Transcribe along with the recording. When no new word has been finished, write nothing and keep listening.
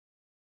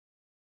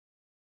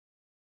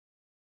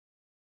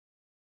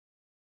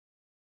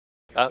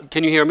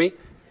Can you hear me?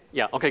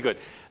 Yeah, okay, good.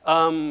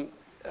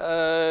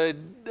 A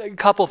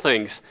couple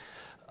things.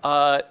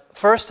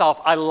 First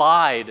off, I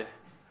lied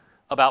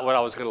about what I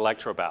was going to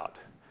lecture about.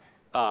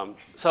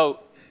 So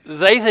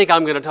they think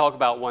I'm going to talk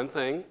about one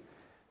thing,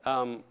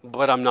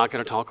 but I'm not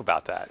going to talk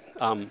about that.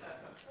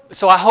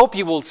 So I hope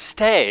you will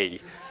stay.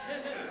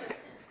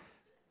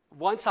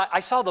 Once I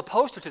saw the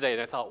poster today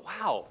and I thought,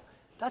 wow,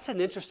 that's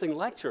an interesting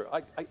lecture.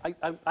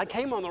 I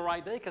came on the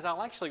right day because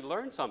I'll actually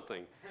learn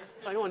something.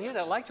 I don't want to hear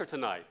that lecture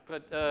tonight.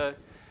 But,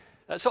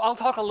 so I'll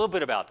talk a little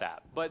bit about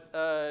that. But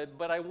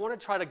I want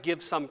to try to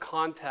give some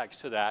context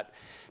to that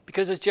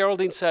because as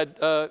Geraldine said,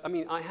 I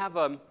mean, I have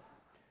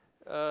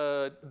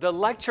the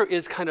lecture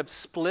is kind of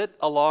split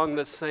along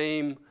the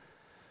same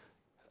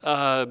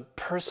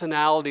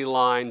personality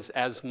lines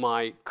as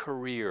my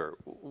career.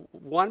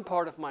 One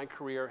part of my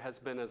career has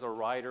been as a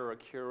writer, a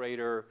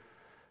curator,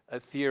 a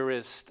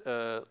theorist,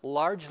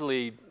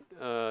 largely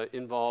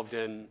involved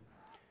in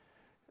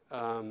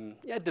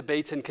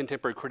debates in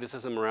contemporary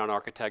criticism around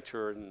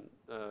architecture. And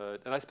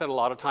I spent a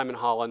lot of time in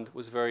Holland,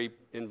 was very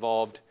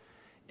involved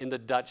in the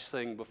Dutch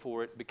thing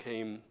before it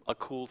became a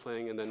cool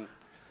thing, and then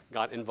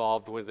got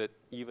involved with it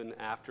even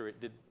after it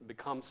did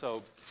become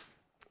so.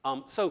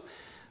 So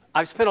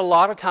I've spent a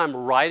lot of time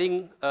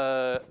writing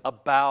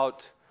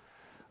about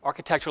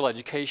architectural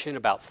education,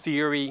 about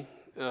theory,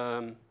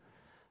 and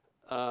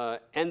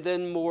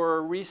then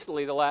more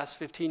recently, the last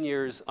 15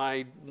 years,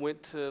 I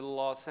went to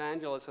Los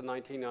Angeles in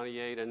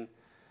 1998 and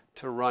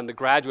to run the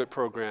graduate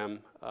program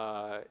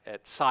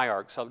at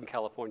SCI-Arc, Southern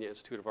California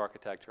Institute of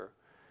Architecture.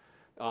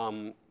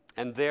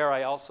 And there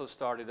I also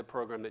started a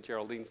program that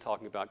Geraldine's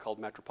talking about called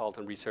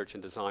Metropolitan Research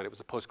and Design. It was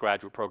a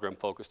postgraduate program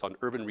focused on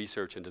urban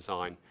research and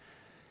design.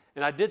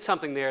 And I did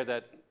something there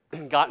that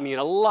got me in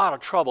a lot of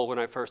trouble when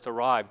I first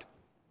arrived.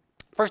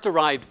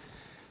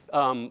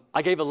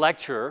 I gave a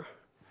lecture,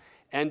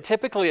 and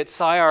typically at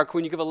SCI-Arc,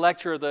 when you give a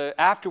lecture,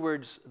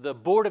 afterwards, the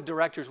board of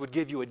directors would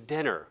give you a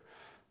dinner,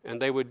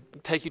 and they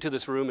would take you to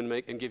this room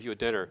and give you a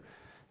dinner.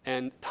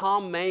 And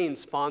Tom Main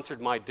sponsored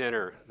my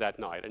dinner that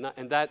night,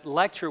 and that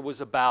lecture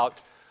was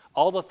about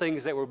all the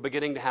things that were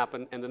beginning to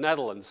happen in the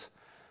Netherlands.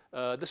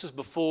 This was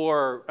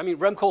before, I mean,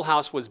 Rem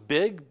Koolhaas was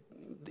big,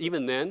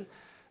 even then.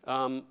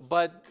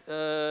 But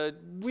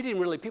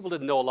people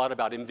didn't know a lot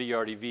about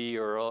MVRDV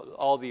or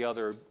all the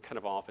other kind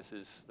of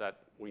offices that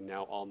we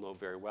now all know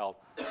very well.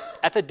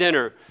 At the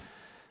dinner,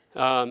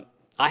 I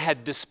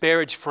had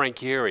disparaged Frank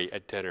Gehry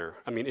at dinner,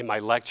 I mean, in my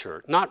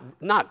lecture. Not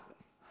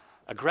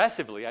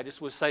aggressively, I just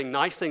was saying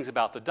nice things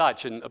about the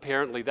Dutch, and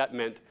apparently that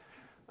meant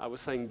I was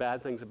saying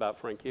bad things about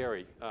Frank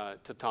Gehry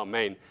to Tom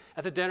Main.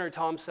 At the dinner,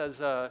 Tom says,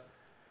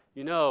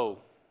 you know,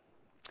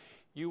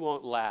 you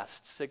won't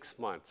last 6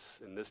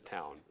 months in this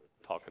town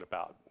talking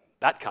about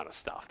that kind of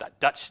stuff, that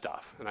Dutch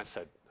stuff. And I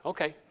said,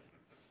 okay,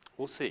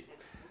 we'll see.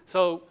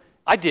 So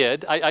I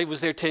did. I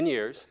was there 10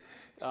 years.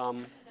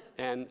 And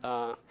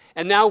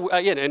now,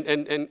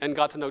 and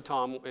got to know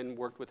Tom and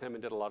worked with him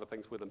and did a lot of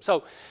things with him.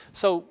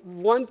 So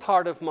one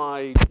part of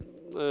my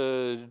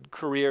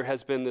career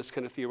has been this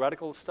kind of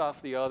theoretical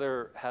stuff. The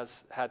other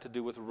has had to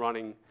do with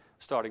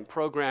starting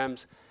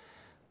programs.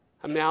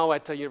 I'm now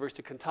at the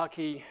University of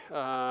Kentucky.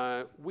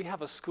 We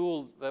have a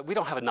school, we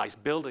don't have a nice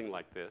building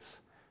like this.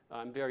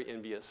 I'm very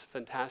envious.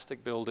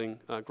 Fantastic building,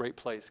 great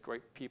place,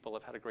 great people.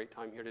 I've had a great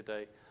time here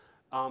today.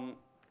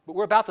 But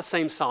we're about the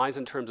same size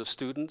in terms of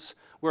students.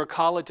 We're a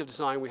college of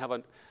design. We have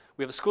a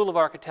school of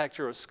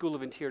architecture, a school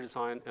of interior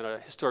design, and a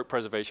historic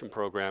preservation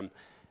program,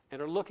 and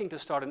are looking to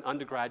start an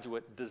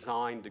undergraduate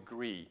design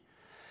degree.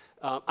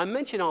 I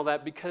mention all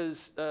that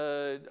because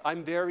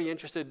I'm very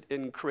interested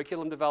in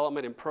curriculum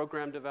development and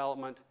program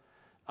development.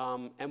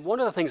 And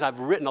one of the things I've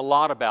written a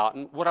lot about,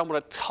 and what I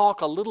want to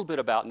talk a little bit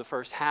about in the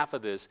first half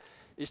of this,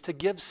 is to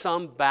give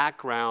some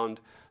background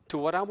to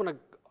what I want to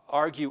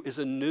argue is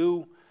a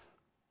new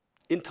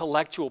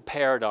intellectual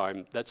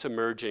paradigm that's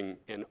emerging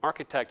in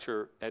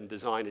architecture and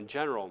design in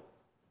general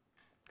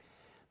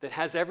that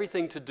has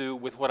everything to do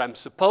with what I'm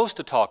supposed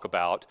to talk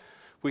about,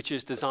 which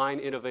is design,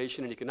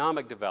 innovation, and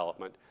economic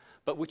development,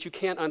 but which you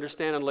can't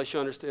understand unless you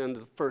understand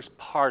the first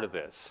part of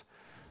this.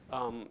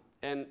 And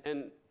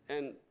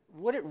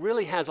what it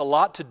really has a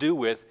lot to do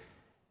with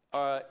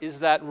is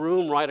that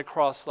room right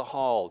across the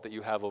hall that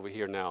you have over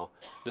here now,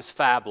 this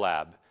Fab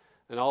Lab,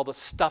 and all the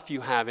stuff you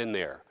have in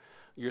there,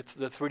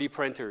 the 3D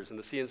printers and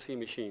the CNC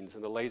machines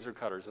and the laser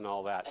cutters and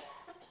all that,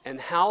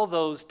 and how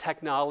those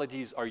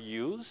technologies are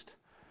used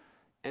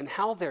and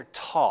how they're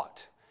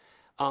taught.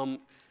 I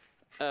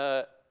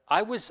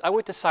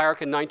went to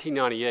SCI-Arc in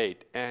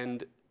 1998,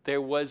 and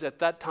there was at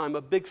that time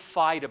a big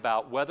fight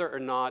about whether or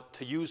not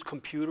to use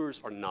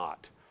computers or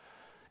not.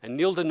 And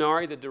Neil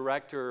Denari, the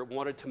director,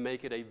 wanted to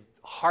make it a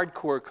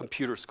hardcore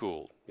computer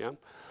school. Yeah?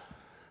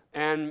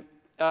 And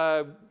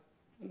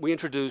we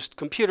introduced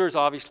computers,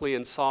 obviously,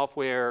 and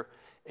software,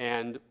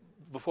 and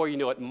before you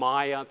know it,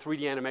 Maya,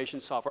 3D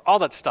animation software, all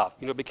that stuff,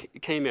 you know,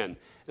 came in.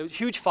 There was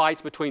huge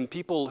fights between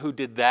people who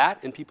did that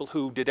and people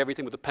who did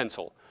everything with a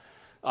pencil.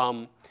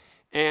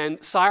 And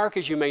SCI-Arc,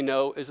 as you may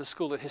know, is a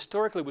school that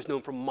historically was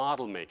known for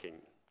model making.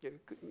 You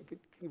can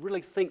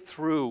really think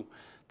through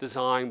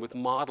design with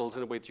models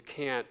in a way that you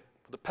can't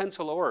with a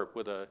pencil or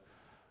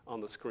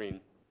on the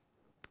screen.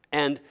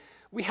 And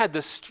we had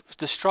this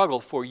struggle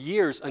for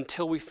years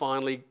until we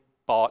finally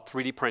bought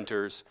 3D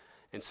printers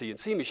and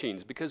CNC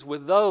machines, because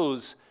with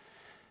those,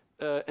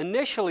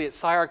 initially at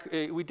SciArc,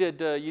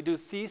 you do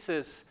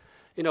thesis,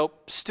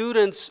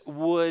 students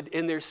would,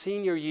 in their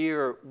senior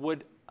year,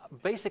 would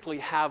basically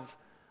have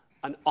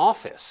an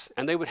office,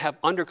 and they would have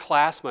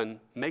underclassmen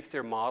make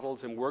their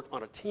models and work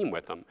on a team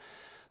with them.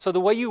 So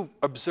the way you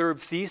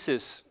observe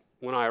thesis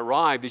when I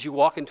arrived is you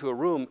walk into a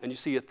room and you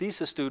see a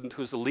thesis student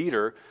who's the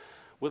leader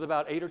with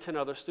about 8 or 10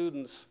 other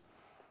students,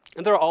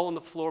 and they're all on the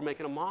floor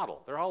making a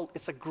model.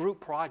 It's a group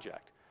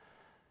project.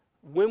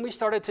 When we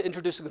started to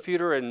introduce the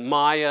computer and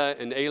Maya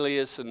and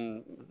Alias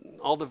and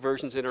all the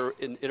versions and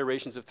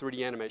iterations of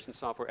 3D animation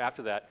software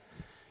after that,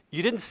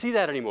 you didn't see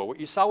that anymore. What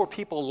you saw were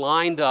people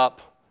lined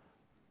up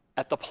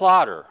at the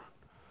plotter,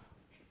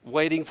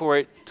 waiting for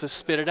it to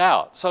spit it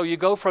out. So you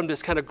go from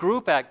this kind of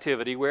group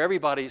activity where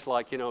everybody's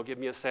like, give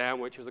me a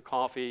sandwich, here's a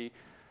coffee,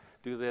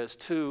 do this,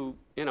 to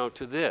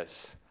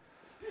this.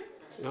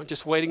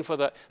 Just waiting for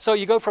the, so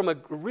you go from a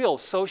real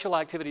social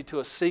activity to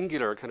a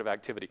singular kind of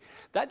activity.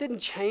 That didn't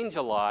change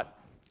a lot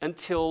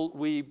until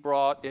we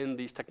brought in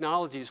these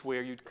technologies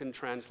where you can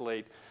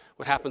translate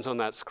what happens on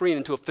that screen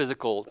into a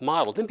physical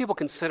model. Then people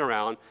can sit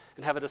around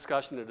and have a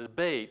discussion and a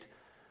debate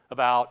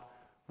about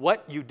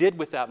what you did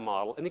with that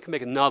model, and you can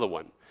make another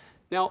one.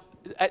 Now,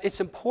 it's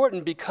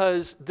important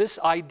because this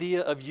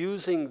idea of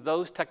using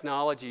those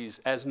technologies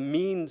as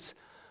means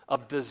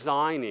of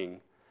designing,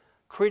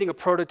 creating a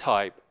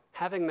prototype,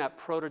 having that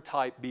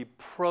prototype be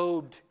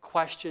probed,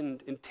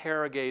 questioned,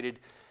 interrogated,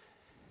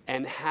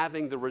 and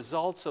having the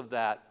results of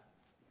that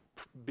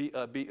be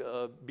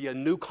a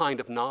new kind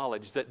of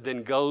knowledge that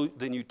then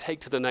you take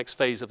to the next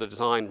phase of the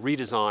design,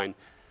 redesign.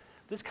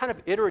 This kind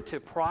of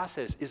iterative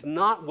process is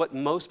not what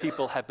most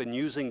people have been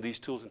using these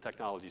tools and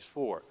technologies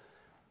for.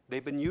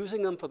 They've been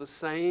using them in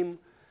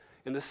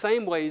the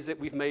same ways that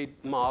we've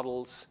made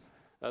models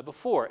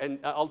before. And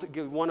I'll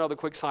give one other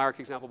quick SciArc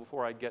example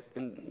before I get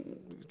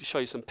and show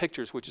you some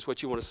pictures, which is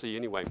what you want to see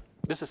anyway.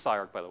 This is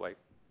SciArc, by the way.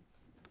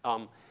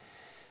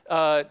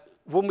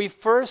 When we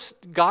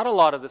first got a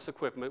lot of this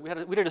equipment,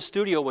 we did a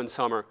studio one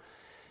summer.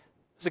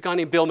 There's a guy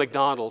named Bill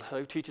McDonald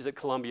who teaches at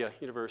Columbia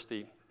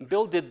University. And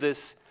Bill did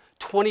this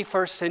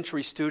 21st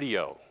century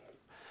studio.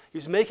 He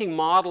was making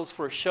models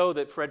for a show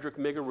that Frederic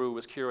Migaroux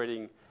was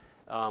curating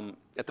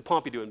at the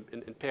Pompidou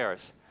in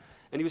Paris.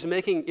 And he was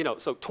making,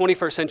 so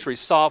 21st century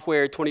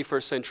software,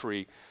 21st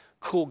century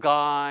cool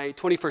guy,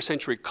 21st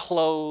century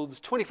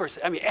clothes,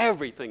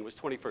 everything was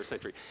 21st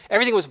century.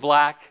 Everything was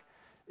black,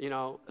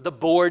 the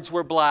boards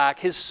were black,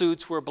 his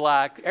suits were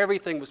black,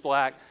 everything was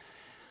black.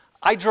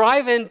 I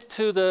drive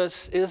into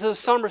this is a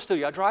summer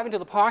studio, I drive into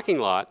the parking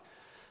lot,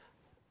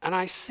 and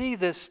I see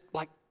this,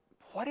 like,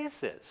 what is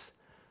this?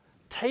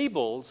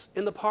 Tables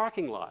in the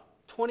parking lot,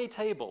 20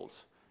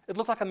 tables. It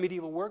looked like a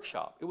medieval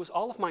workshop. It was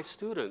all of my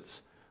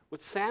students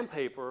with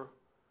sandpaper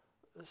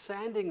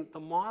sanding the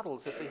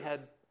models that they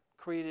had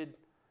created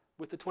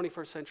with the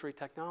 21st century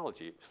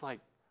technology. It's like,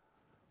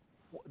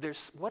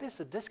 what is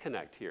the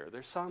disconnect here?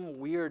 There's some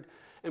weird,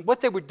 and what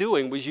they were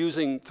doing was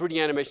using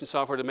 3D animation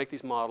software to make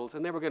these models,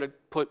 and they were going to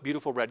put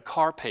beautiful red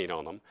car paint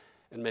on them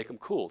and make them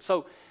cool.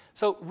 So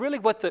really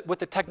what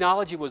the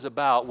technology was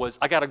about was,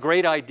 I got a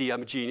great idea,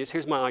 I'm a genius,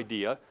 here's my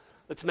idea,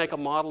 let's make a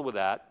model with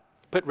that,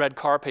 put red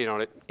car paint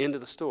on it, into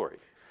the story.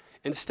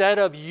 Instead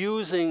of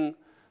using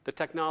the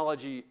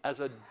technology as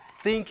a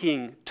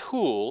thinking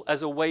tool,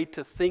 as a way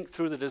to think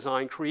through the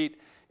design, create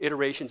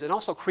iterations, and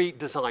also create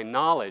design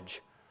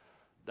knowledge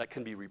that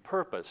can be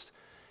repurposed,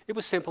 it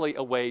was simply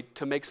a way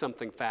to make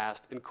something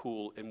fast and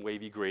cool and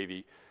wavy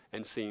gravy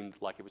and seemed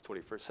like it was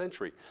 21st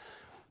century.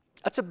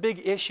 That's a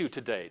big issue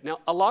today. Now,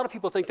 a lot of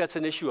people think that's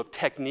an issue of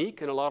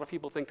technique, and a lot of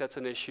people think that's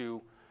an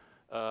issue,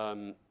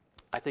 I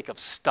think, of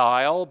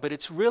style, but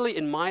it's really,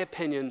 in my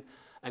opinion,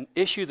 an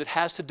issue that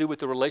has to do with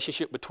the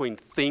relationship between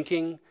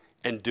thinking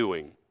and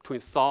doing, between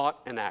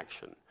thought and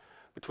action,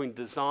 between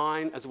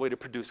design as a way to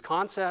produce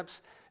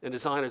concepts and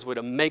design as a way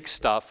to make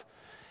stuff.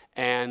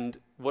 And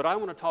what I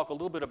want to talk a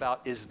little bit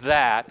about is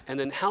that, and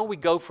then how we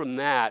go from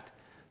that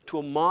to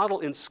a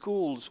model in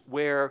schools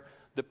where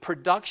the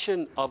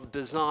production of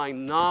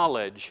design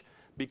knowledge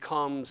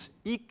becomes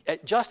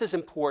just as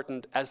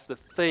important as the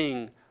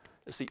thing,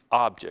 as the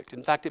object.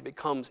 In fact, it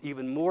becomes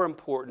even more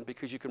important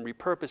because you can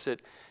repurpose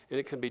it and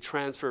it can be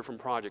transferred from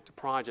project to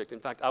project. In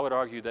fact, I would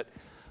argue that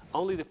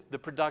only the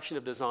production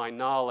of design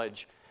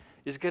knowledge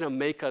is going to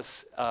make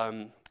us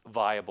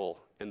viable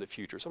in the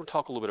future. So I'm going to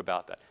talk a little bit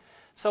about that.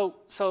 So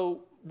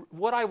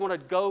what I want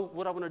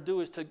to do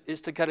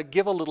is to kind of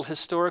give a little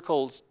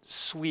historical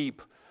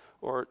sweep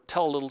or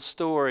tell a little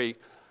story,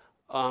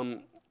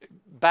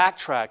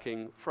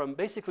 backtracking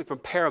basically from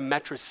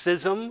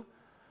parametricism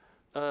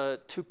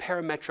to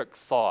parametric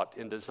thought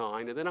in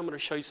design. And then I'm going to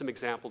show you some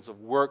examples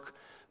of work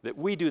that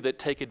we do that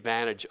take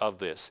advantage of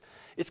this.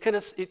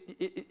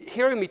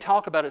 Hearing me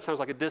talk about it sounds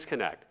like a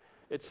disconnect.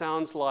 It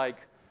sounds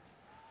like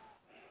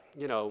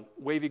you know,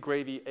 wavy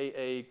gravy,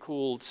 AA,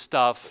 cool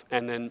stuff,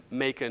 and then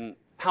making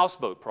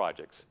houseboat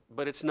projects.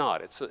 But it's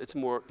not. It's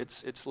more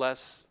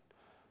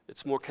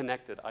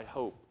connected. I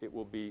hope it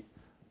will be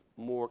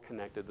more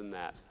connected than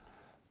that.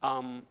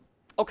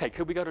 Okay,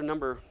 could we go to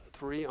number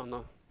 3 on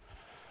the?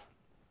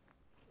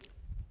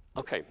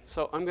 Okay,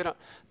 so I'm gonna.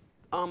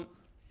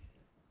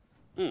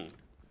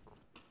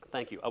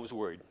 Thank you. I was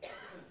worried.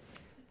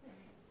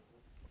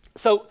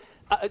 So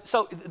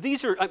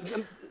these are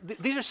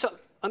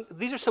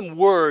some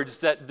words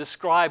that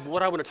describe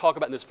what I want to talk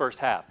about in this first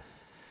half.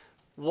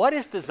 What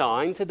is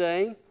design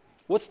today?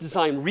 What's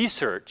design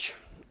research?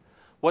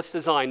 What's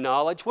design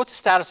knowledge? What's the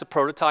status of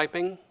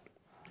prototyping?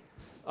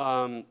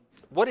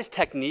 What is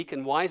technique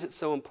and why is it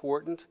so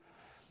important?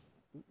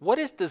 What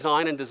is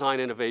design and design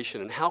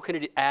innovation and how can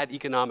it add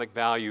economic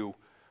value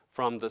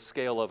from the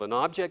scale of an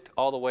object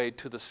all the way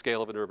to the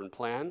scale of an urban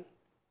plan?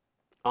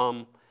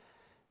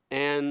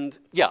 And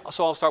yeah,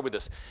 so I'll start with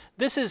this.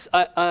 This is,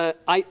 I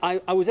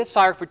was at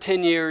SCI-Arc for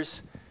 10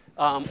 years.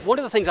 One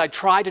of the things I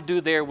tried to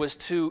do there was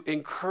to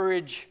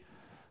encourage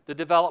the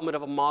development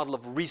of a model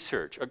of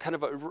research, or kind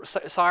of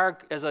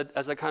SCI-Arc as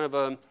a kind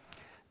of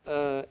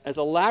as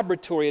a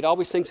laboratory. It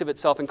always thinks of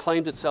itself and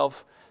claims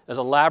itself as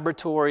a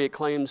laboratory. It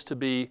claims to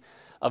be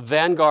a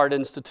vanguard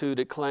institute.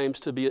 It claims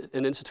to be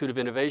an institute of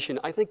innovation.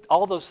 I think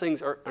all those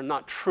things are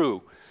not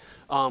true.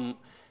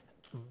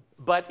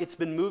 But it's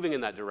been moving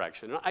in that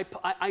direction. And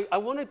I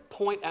want to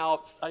point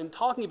out, I'm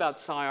talking about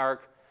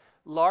SCI-Arc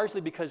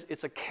largely because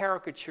it's a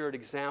caricatured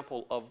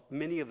example of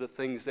many of the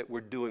things that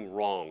we're doing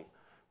wrong.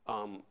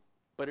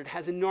 But it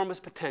has enormous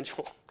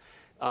potential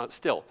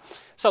still.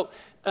 So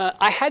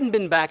I hadn't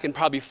been back in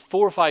probably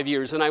 4 or 5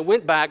 years, and I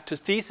went back to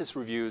thesis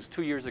reviews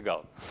 2 years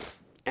ago.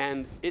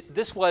 And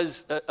this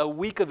was a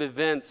week of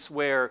events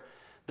where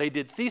they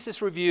did thesis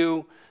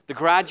review, the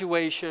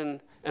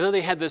graduation, and then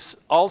they had this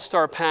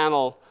all-star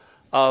panel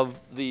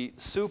of the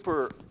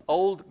super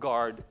old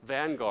guard,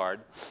 vanguard,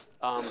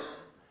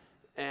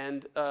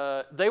 and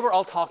they were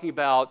all talking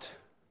about,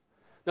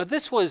 now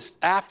this was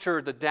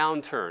after the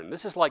downturn.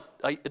 This is like,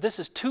 this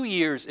is 2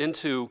 years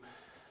into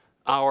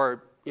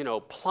our, you know,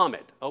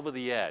 plummet over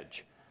the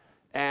edge.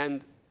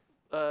 And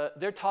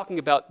they're talking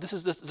about, this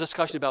is the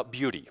discussion about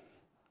beauty.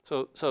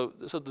 So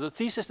the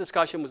thesis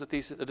discussion was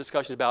a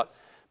discussion about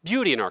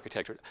beauty in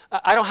architecture.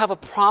 I don't have a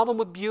problem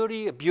with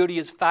beauty. Beauty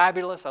is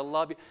fabulous. I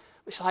love it.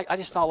 So I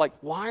just thought, like,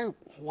 why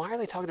are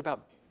they talking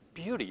about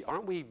beauty?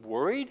 Aren't we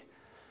worried?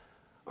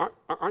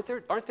 Aren't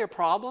there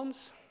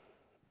problems?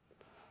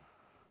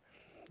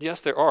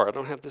 Yes, there are. I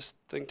don't have this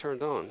thing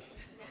turned on.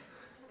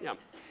 Yeah.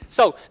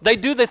 So they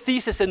do the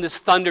thesis in this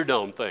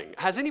Thunderdome thing.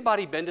 Has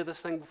anybody been to this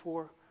thing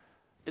before?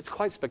 It's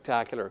quite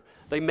spectacular.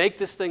 They make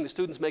this thing. The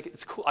students make it.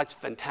 It's cool. It's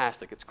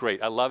fantastic. It's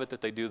great. I love it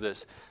that they do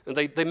this. And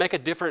they make a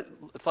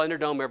different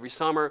Thunderdome every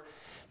summer.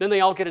 Then they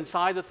all get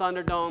inside the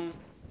Thunderdome.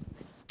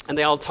 And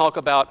they all talk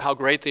about how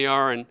great they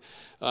are, and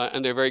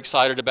they're very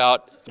excited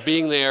about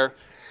being there.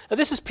 Now,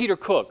 this is Peter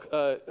Cook,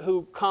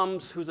 who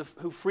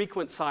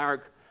frequents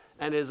SCI-Arc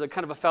and is a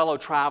kind of a fellow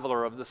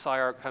traveler of the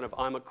SCI-Arc kind of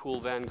I'm a cool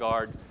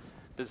vanguard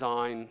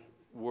design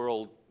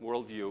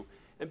worldview.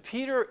 And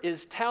Peter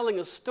is telling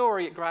a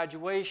story at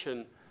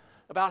graduation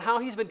about how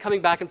he's been coming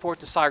back and forth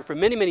to SCI-Arc for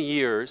many, many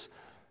years.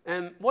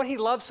 And what he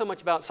loves so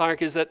much about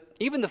SCI-Arc is that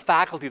even the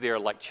faculty there are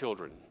like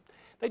children.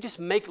 They just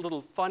make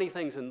little funny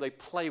things and they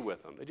play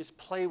with them. They just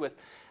play with,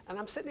 and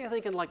I'm sitting there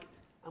thinking, like,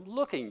 I'm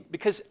looking,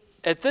 because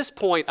at this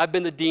point, I've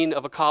been the dean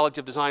of a college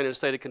of design in the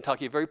state of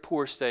Kentucky, a very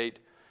poor state,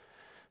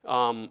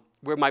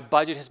 where my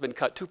budget has been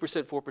cut 2%,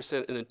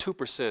 4%, and then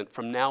 2%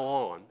 from now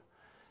on.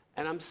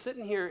 And I'm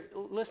sitting here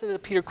listening to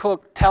Peter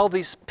Cook tell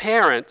these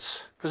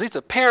parents, because these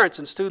are parents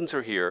and students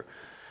are here,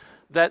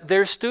 that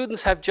their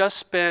students have just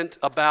spent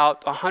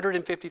about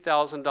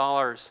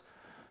 $150,000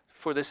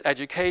 for this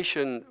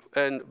education,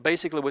 and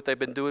basically what they've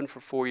been doing for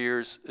 4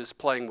 years is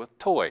playing with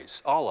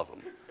toys, all of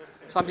them.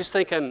 So I'm just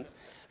thinking,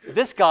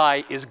 this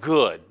guy is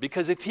good,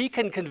 because if he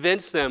can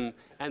convince them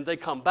and they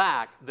come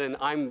back, then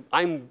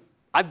I'm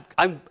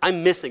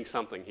missing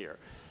something here.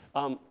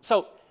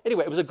 So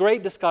anyway, it was a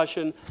great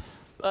discussion.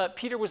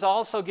 Peter was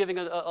also giving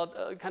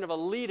a kind of a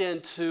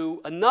lead-in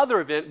to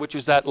another event, which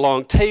was that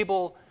long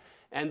table,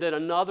 and then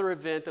another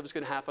event that was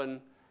going to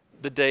happen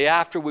the day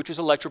after, which was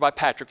a lecture by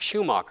Patrick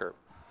Schumacher.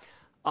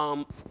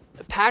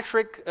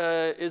 Patrick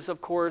is,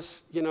 of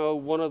course, you know,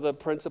 one of the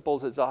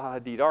principals at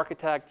Zaha Hadid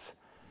Architects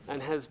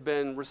and has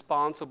been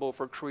responsible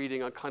for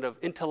creating a kind of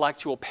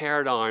intellectual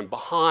paradigm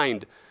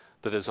behind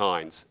the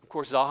designs. Of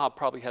course, Zaha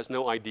probably has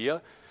no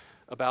idea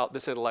about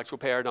this intellectual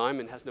paradigm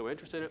and has no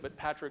interest in it, but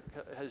Patrick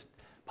has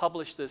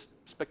published this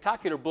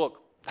spectacular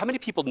book. How many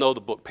people know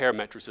the book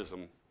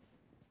Parametricism?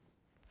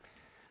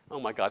 Oh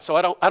my God, so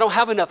I don't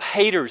have enough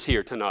haters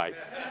here tonight.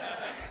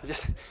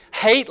 Just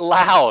hate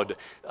loud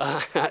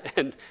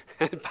and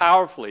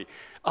powerfully.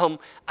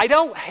 I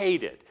don't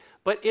hate it,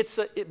 but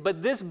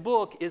but this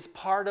book is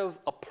part of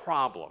a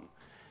problem.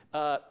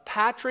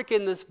 Patrick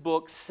in this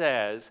book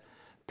says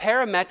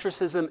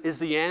parametricism is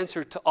the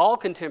answer to all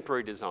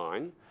contemporary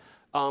design.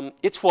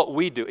 It's what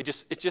we do. It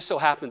just so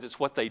happens it's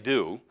what they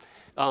do.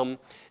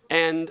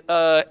 And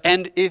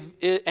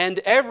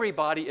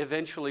everybody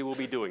eventually will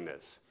be doing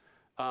this,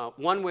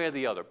 one way or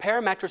the other.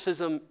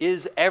 Parametricism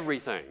is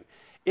everything.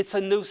 It's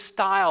a new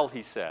style,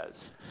 he says.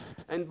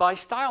 And by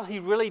style, he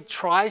really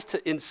tries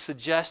to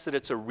suggest that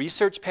it's a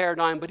research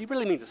paradigm, but he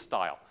really means a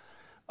style.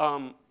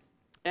 I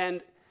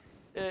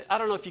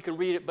don't know if you can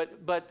read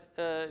it, but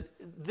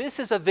this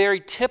is a very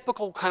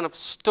typical kind of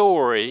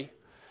story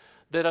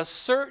that a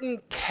certain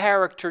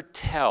character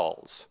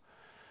tells.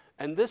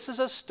 And this is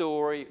a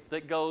story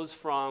that goes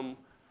from,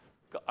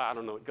 I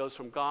don't know, it goes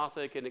from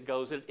Gothic and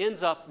it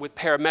ends up with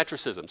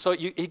parametricism. So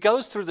he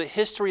goes through the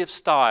history of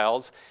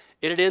styles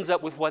and it ends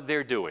up with what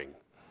they're doing,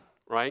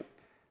 right?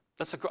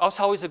 That's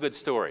always a good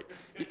story.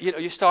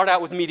 You start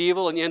out with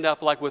medieval and you end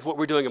up like with what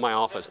we're doing in my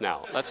office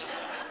now. That's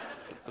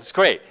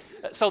great.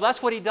 So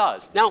that's what he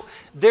does. Now,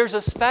 there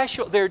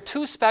are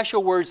two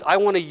special words I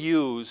want to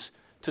use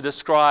to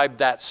describe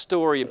that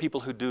story and people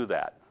who do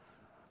that.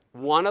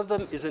 One of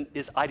them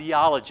is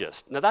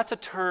ideologist. Now, that's a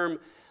term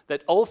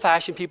that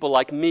old-fashioned people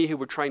like me who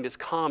were trained as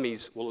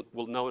commies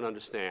will know and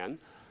understand.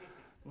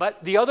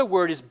 But the other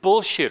word is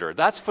bullshitter.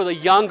 That's for the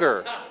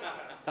younger.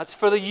 That's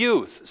for the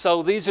youth.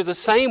 So these are the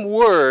same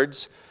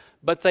words,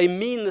 but they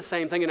mean the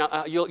same thing. And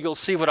you'll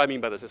see what I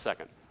mean by this in a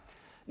second.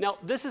 Now,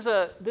 this is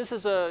a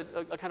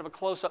kind of a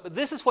close-up.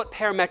 This is what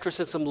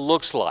parametricism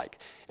looks like.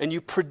 And you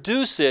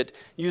produce it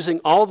using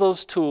all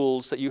those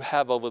tools that you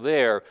have over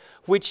there,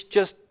 which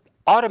just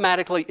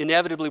automatically,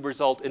 inevitably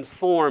result in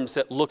forms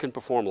that look and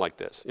perform like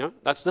this. You know?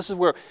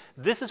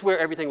 This is where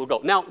everything will go.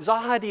 Now,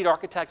 Zaha Hadid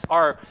architects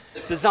are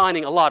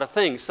designing a lot of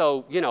things,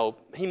 so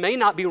he may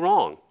not be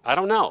wrong. I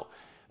don't know.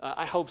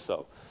 I hope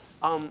so.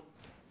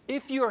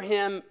 If you're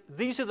him,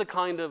 this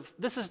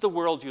is the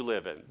world you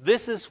live in.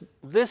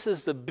 These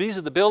are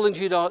the buildings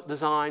you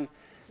design.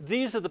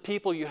 These are the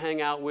people you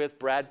hang out with,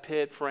 Brad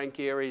Pitt, Frank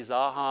Gehry,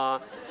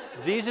 Zaha.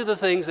 These are the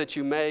things that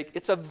you make.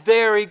 It's a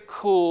very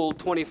cool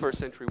 21st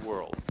century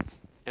world.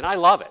 And I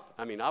love it.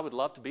 I mean, I would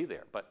love to be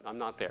there, but I'm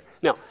not there.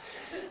 Now,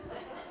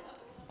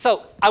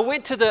 so I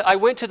went to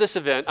this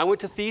event. I went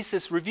to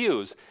thesis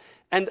reviews.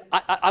 And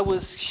I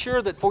was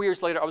sure that 4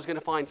 years later I was going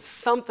to find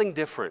something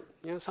different,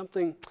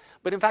 something.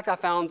 But in fact, I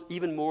found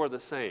even more of the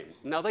same.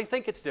 Now they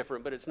think it's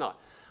different, but it's not.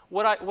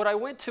 What I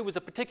went to was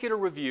a particular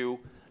review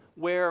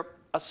where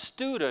a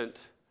student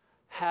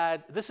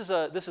had. This is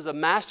a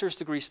master's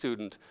degree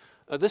student.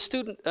 This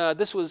student,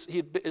 it's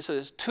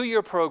a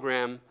 2-year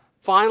program,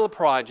 final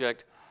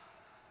project.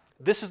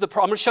 I'm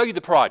going to show you the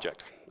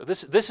project.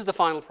 This is the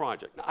final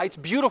project. Now, it's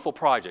a beautiful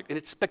project and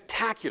it's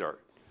spectacular.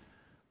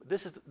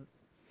 This is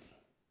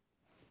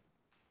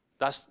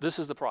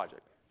the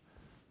project.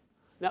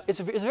 Now, it's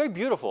very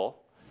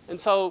beautiful, and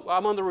so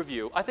I'm on the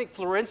review. I think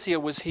Florencia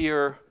was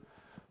here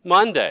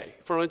Monday,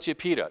 Florencia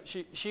Pita.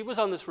 She was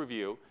on this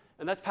review,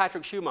 and that's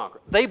Patrick Schumacher.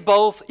 They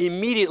both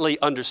immediately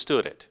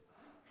understood it.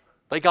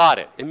 They got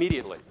it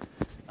immediately.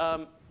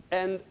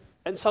 And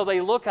so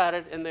they look at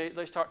it, and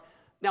they start.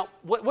 Now,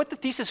 what the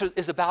thesis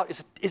is about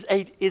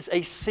is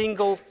a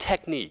single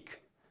technique.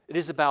 It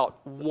is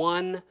about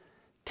one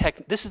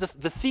technique. This is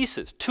the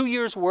thesis, 2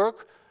 years'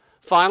 work,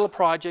 final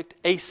project,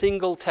 a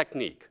single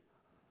technique.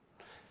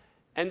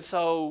 And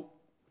so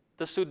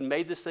the student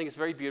made this thing. It's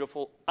very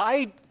beautiful.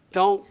 I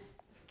don't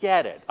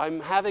get it.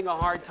 I'm having a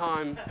hard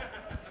time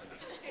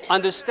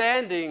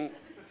understanding.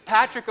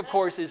 Patrick, of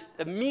course, is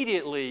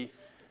immediately,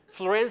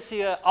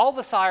 Florencia, all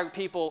the SCI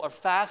people are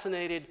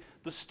fascinated.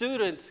 The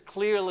student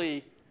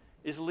clearly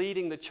is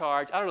leading the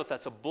charge. I don't know if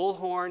that's a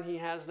bullhorn he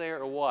has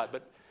there or what,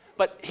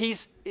 but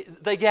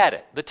they get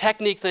it. The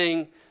technique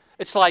thing,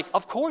 it's like,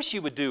 of course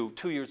you would do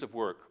 2 years of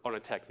work on a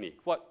technique.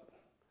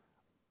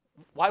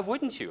 Why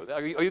wouldn't you?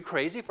 Are you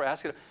crazy for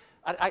asking?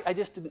 I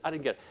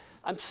didn't get it.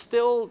 I'm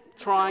still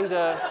trying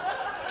to,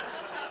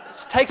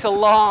 it takes a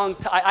long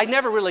time. I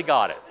never really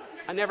got it.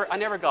 I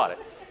never got it.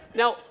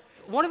 Now,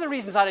 one of the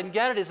reasons I didn't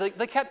get it is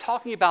they kept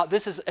talking about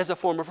this as a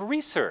form of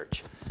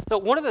research. So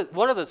one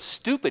of the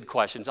stupid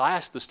questions I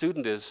asked the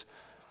student is,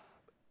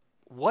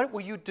 what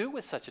will you do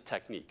with such a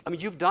technique? I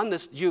mean, you've done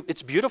this.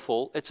 It's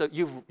beautiful.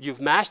 You've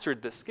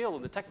mastered the skill,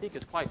 and the technique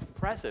is quite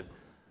impressive.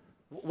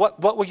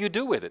 What will you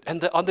do with it?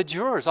 And the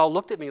jurors all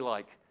looked at me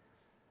like,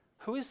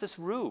 who is this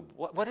rube?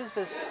 What is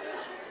this?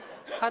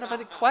 What kind of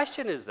a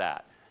question is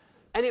that?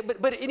 And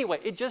but anyway,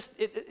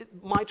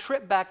 my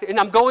trip back there, and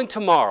I'm going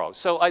tomorrow,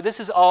 so this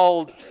is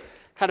all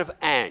kind of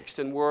angst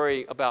and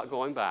worry about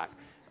going back.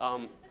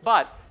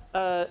 But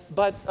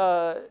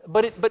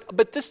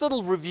this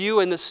little review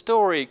and this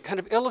story kind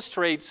of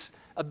illustrates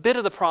a bit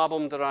of the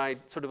problem that I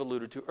sort of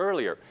alluded to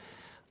earlier.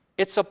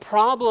 It's a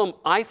problem,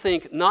 I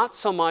think, not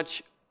so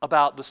much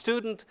about the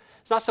student,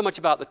 it's not so much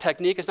about the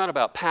technique, it's not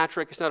about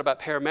Patrick, it's not about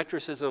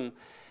parametricism,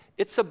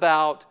 it's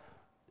about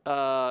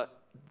the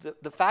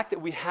fact that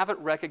we haven't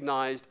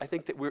recognized, I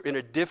think, that we're in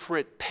a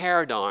different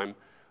paradigm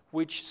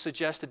which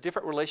suggests a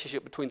different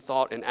relationship between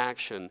thought and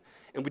action,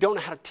 and we don't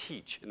know how to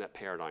teach in that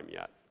paradigm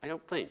yet. I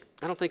don't think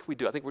we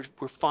do. I think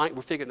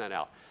we're figuring that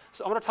out.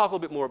 So I want to talk a little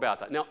bit more about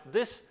that. Now,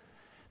 this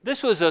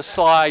This was a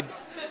slide.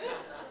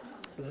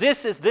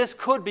 This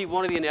could be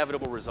one of the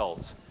inevitable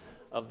results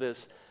of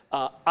this.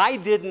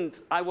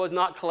 I was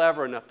not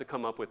clever enough to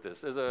come up with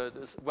this. There's a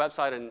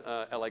website in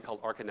LA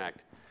called Arconnect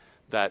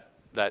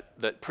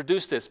that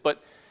produced this.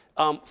 But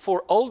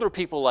for older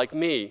people like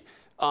me,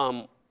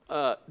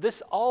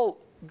 this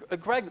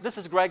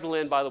is Greg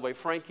Lynn, by the way,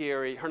 Frank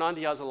Gehry, Hernan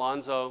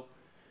Diaz-Alonso.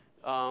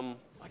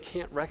 I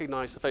can't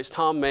recognize the face.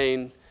 Tom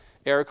Main,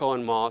 Eric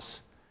Owen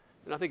Moss,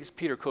 and I think it's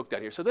Peter Cook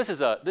down here. So this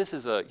is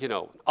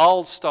a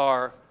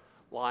all-star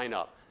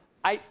lineup.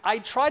 I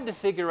tried to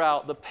figure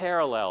out the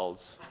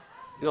parallels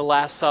in the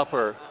Last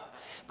Supper.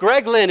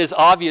 Greg Lynn is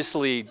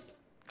obviously,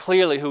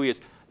 clearly who he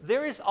is.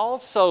 There is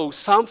also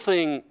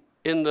something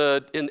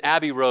in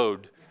Abbey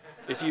Road.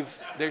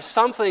 There's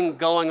something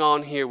going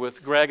on here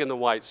with Greg and the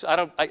Whites.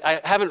 I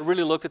haven't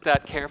really looked at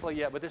that carefully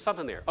yet, but there's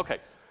something there. Okay,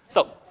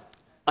 so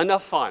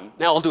enough fun.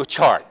 Now I'll do a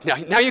chart.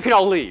 Now you can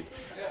all leave.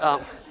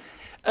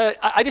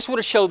 I just want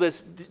to show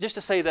this, just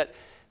to say that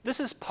this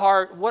is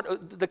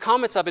the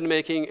comments I've been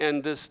making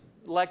and this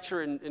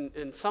lecture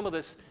and some of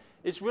this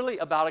is really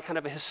about a kind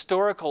of a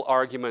historical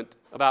argument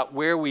about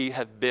where we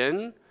have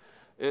been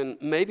and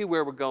maybe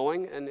where we're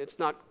going, and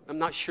I'm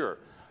not sure.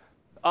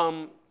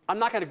 I'm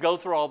not going to go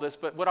through all this,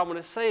 but what I want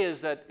to say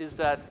is that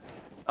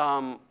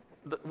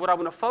what I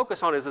want to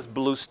focus on is this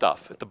blue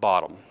stuff at the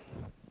bottom.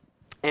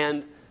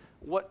 And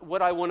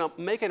what I want to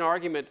make an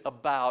argument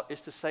about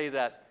is to say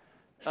that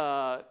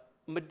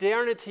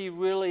modernity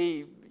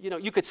really,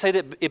 you could say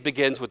that it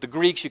begins with the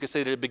Greeks, you could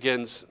say that it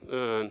begins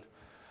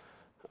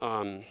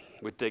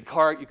with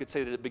Descartes, you could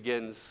say that it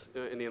begins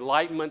in the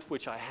Enlightenment,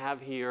 which I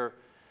have here.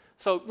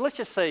 So let's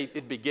just say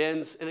it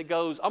begins, and it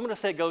goes, I'm going to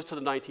say it goes to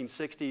the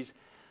 1960s.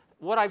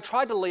 What I've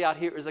tried to lay out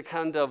here is a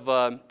kind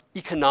of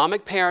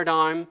economic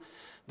paradigm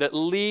that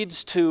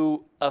leads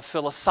to a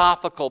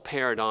philosophical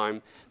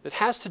paradigm that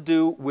has to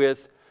do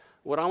with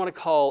what I want to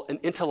call an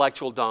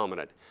intellectual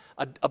dominant.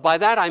 By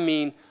that I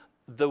mean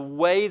the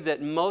way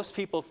that most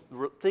people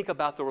think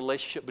about the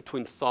relationship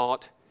between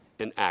thought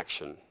and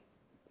action,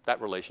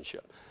 that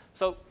relationship.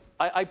 So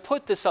I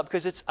put this up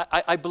because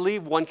I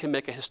believe one can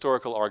make a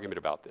historical argument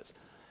about this.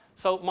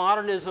 So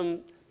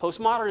modernism,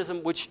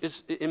 postmodernism, which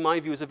is, in my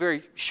view, is a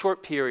very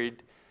short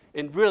period,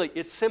 and really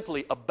it's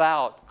simply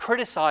about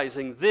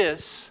criticizing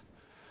this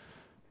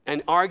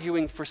and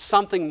arguing for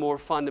something more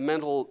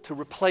fundamental to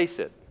replace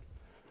it.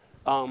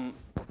 I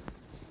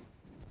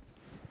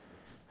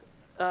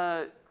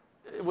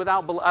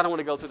don't want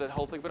to go through that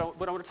whole thing, but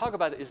what I want to talk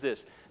about is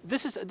this.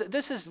 This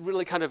is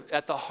really kind of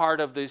at the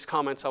heart of these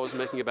comments I was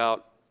making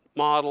about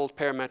models,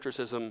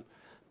 parametricism,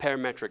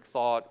 parametric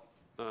thought,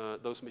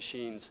 those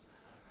machines.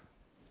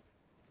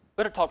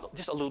 Better talk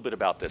just a little bit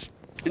about this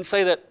and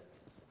say that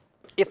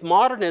if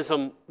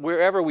modernism,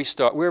 wherever we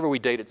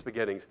date its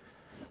beginnings,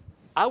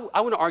 I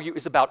want to argue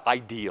is about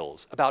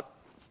ideals, about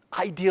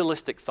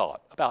idealistic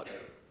thought, about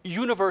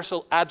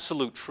universal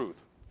absolute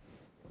truth.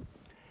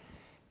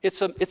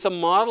 It's a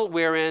model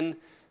wherein,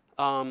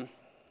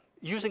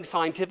 using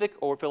scientific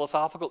or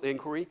philosophical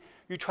inquiry,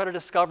 you try to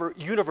discover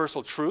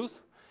universal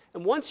truth.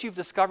 And once you've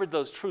discovered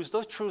those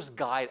truths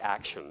guide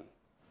action.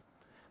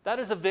 That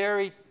is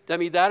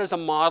that is a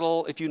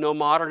model, if you know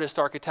modernist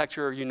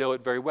architecture, you know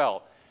it very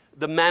well.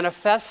 The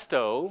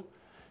manifesto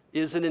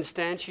is an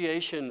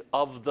instantiation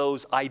of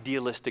those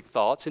idealistic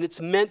thoughts, and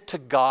it's meant to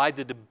guide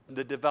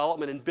the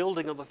development and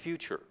building of a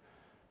future.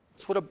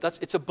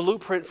 It's a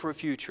blueprint for a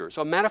future.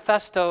 So a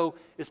manifesto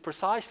is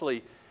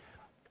precisely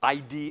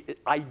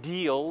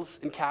ideals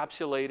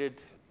encapsulated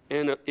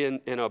in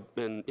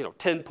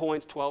 10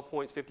 points, 12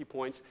 points, 50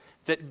 points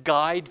that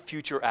guide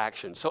future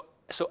action. So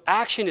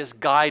action is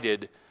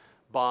guided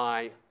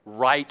by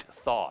right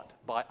thought,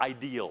 by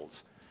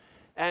ideals.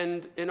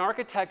 And in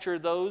architecture,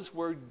 those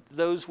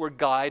were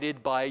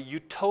guided by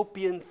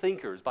utopian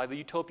thinkers, by the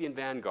utopian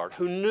vanguard,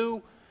 who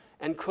knew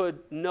and could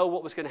know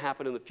what was going to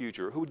happen in the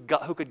future, who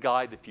could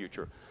guide the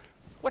future.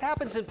 What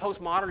happens in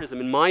postmodernism,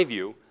 in my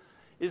view,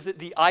 is that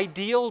the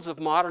ideals of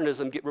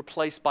modernism get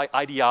replaced by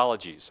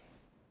ideologies.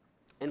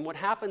 And what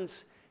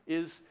happens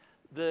is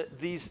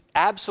these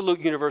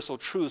absolute universal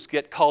truths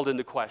get called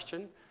into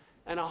question,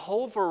 and a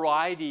whole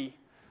variety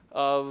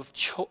of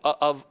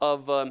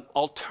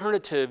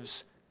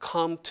alternatives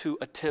come to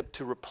attempt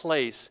to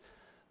replace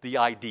the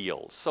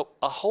ideals. So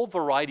a whole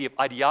variety of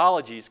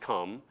ideologies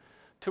come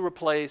to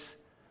replace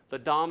the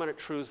dominant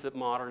truths that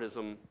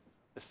modernism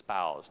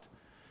espoused.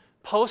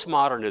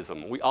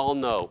 Postmodernism, we all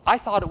know. I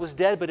thought it was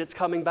dead, but it's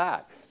coming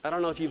back. I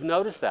don't know if you've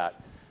noticed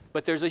that,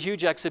 but there's a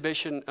huge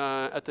exhibition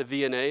at the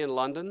V&A in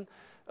London.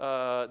 There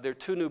are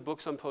 2 new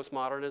books on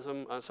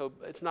postmodernism, so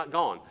it's not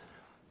gone.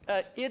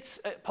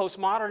 It's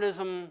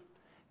postmodernism,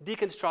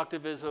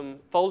 deconstructivism,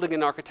 folding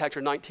in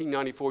architecture,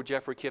 1994,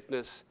 Jeffrey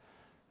Kipnis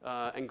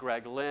and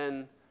Greg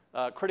Lynn.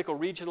 Critical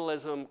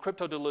regionalism,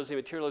 crypto-delusion,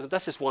 materialism,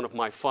 that's just one of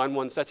my fun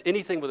ones. That's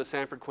anything with a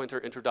Sanford Quinter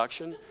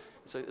introduction.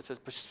 It's a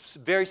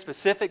very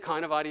specific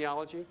kind of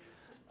ideology.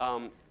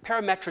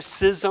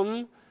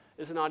 Parametricism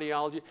is an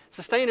ideology.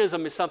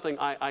 Sustainabilism is something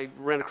I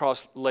ran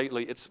across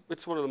lately.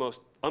 It's one of the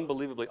most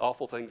unbelievably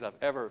awful things I've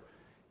ever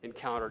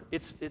encountered.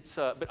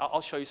 But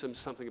I'll show you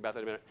something about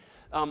that in a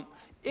minute.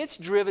 It's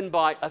driven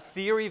by a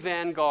theory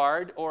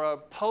vanguard or a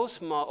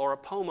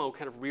POMO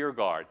kind of rear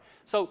guard.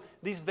 So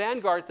these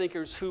vanguard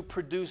thinkers who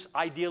produce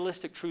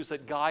idealistic truths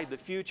that guide the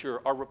future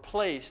are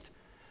replaced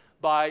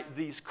by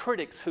these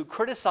critics who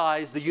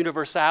criticize the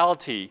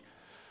universality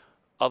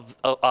of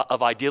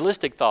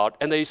idealistic thought,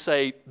 and they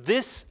say,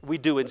 this we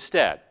do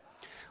instead.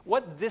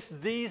 What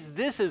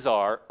thises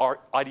are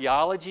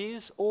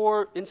ideologies,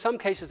 or in some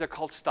cases they're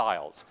called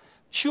styles.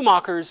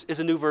 Schumacher's is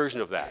a new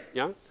version of that.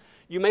 Yeah?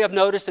 You may have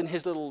noticed in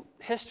his little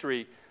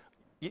history,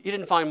 you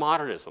didn't find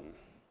modernism.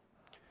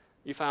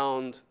 You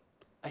found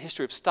a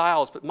history of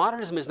styles, but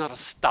modernism is not a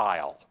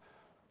style.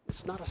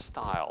 It's not a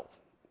style,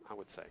 I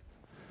would say.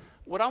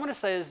 What I want to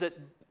say is that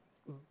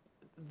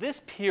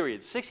this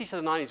period, 60s to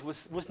the 90s,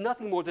 was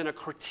nothing more than a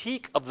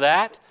critique of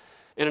that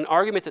and an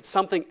argument that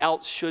something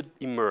else should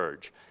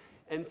emerge.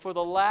 And for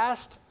the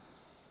last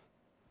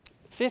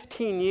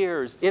 15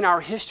 years in our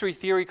history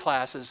theory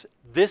classes,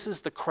 this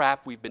is the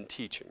crap we've been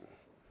teaching.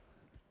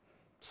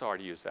 Sorry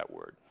to use that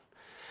word.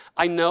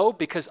 I know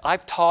because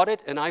I've taught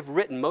it and I've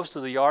written most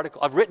of the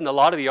articles. I've written a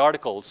lot of the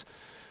articles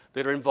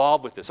that are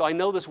involved with this. So I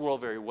know this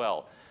world very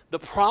well. The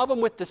problem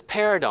with this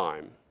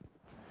paradigm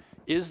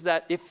is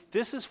that if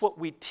this is what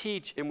we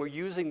teach and we're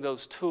using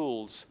those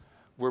tools,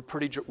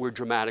 we're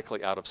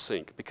dramatically out of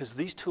sync, because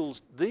these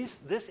tools, this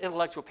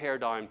intellectual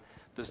paradigm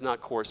does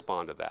not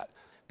correspond to that.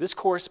 This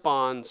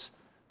corresponds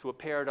to a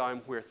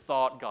paradigm where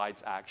thought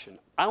guides action.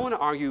 I want to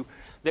argue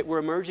that we're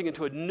emerging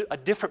into a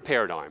different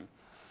paradigm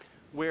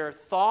where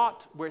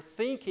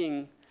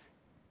thinking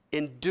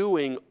and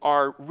doing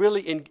are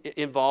really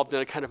involved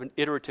in a kind of an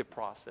iterative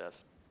process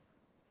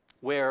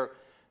where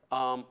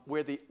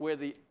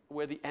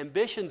the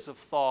ambitions of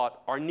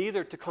thought are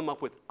neither to come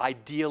up with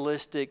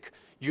idealistic,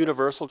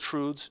 universal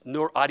truths,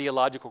 nor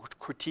ideological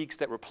critiques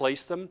that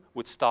replace them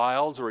with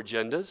styles or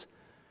agendas,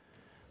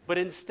 but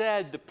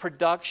instead the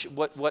production,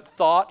 what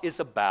thought is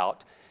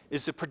about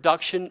is the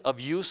production of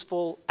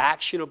useful,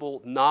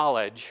 actionable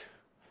knowledge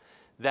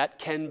that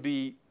can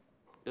be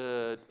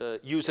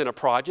used in a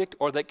project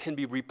or that can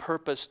be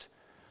repurposed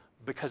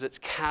because it's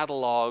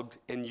cataloged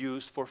and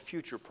used for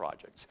future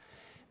projects.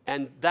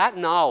 And that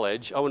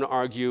knowledge, I want to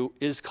argue,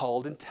 is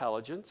called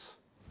intelligence.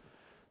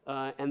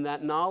 And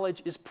that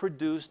knowledge is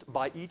produced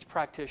by each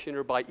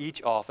practitioner, by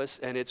each office,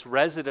 and it's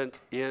resident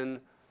in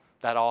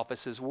that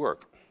office's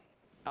work.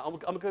 I'm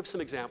going to give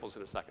some examples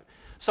in a second.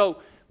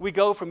 So we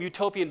go from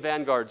utopian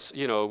vanguards,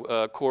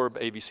 Corb,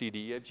 A, B, C,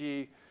 D, E, F,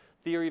 G,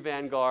 theory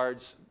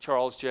vanguards,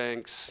 Charles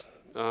Jenks,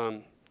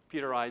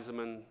 Peter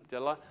Eisenman,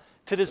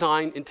 to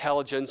design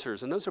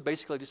intelligencers. And those are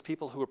basically just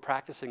people who are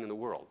practicing in the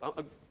world.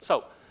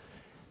 So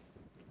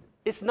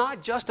it's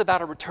not just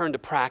about a return to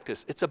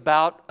practice. It's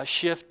about a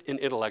shift in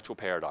intellectual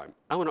paradigm.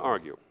 I want to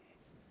argue.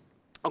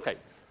 Okay.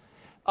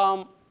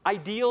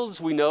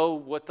 Ideals, we know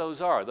what those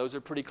are. Those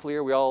are pretty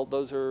clear.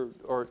 Those are,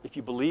 or if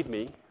you believe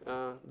me,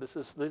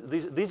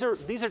 these are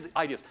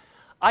ideas.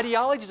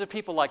 Ideologies are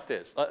people like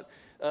this.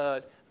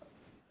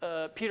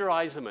 Peter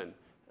Eisenman.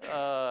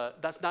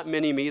 That's not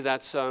mini-me.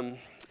 That's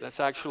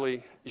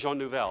actually Jean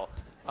Nouvel.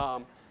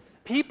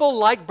 People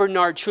like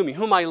Bernard Tschumi,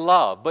 whom I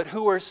love, but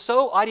who are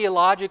so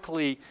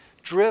ideologically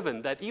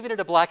driven that even in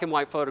a black and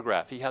white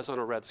photograph, he has on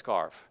a red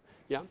scarf.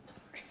 Yeah?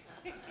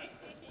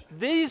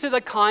 These are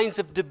the kinds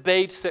of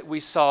debates that we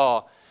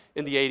saw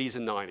in the 80s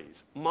and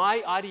 90s.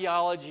 My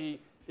ideology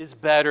is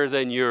better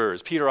than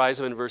yours. Peter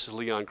Eisenman versus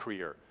Leon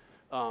Krier.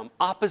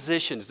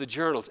 Oppositions, the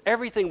journals,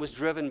 everything was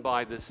driven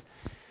by this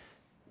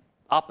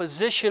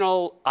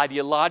oppositional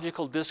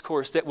ideological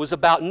discourse that was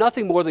about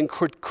nothing more than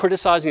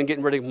criticizing and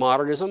getting rid of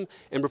modernism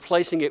and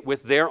replacing it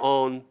with their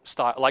own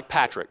style, like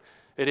Patrick.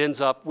 It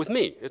ends up with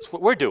me. It's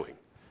what we're doing.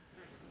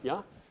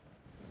 Yeah?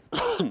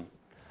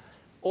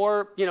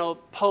 Or,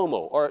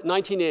 POMO, or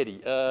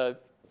 1980,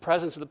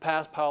 Presence of the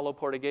Past, Paolo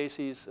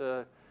Portugesi's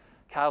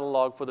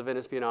catalog for the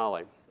Venice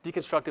Biennale.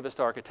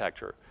 Deconstructivist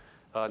Architecture,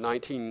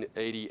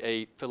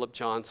 1988, Philip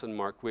Johnson,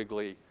 Mark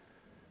Wigley,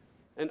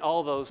 and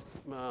all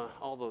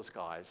those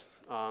guys.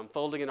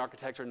 Folding in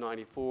Architecture,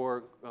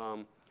 94,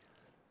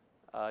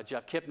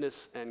 Jeff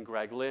Kipnis and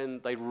Greg Lynn.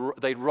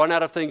 They'd run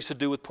out of things to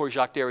do with poor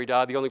Jacques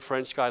Derrida. The only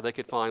French guy they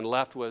could find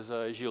left was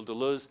Gilles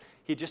Deleuze.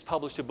 He just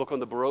published a book on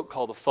the Baroque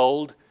called The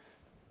Fold.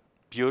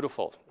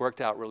 Beautiful, worked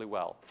out really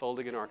well.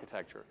 Folding in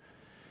Architecture.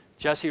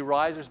 Jesse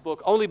Reiser's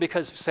book, only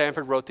because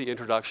Sanford wrote the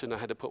introduction, I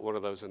had to put one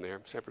of those in there.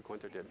 Sanford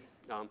Quinter did.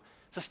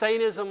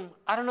 Sustainism,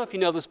 I don't know if you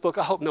know this book.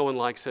 I hope no one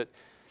likes it.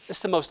 It's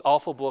the most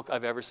awful book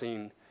I've ever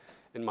seen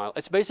in my life.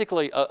 It's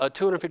basically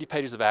 250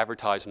 pages of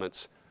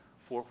advertisements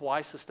for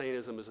why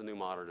sustainism is a new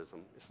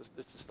modernism.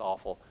 It's just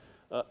awful.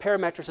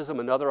 Parametricism,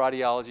 another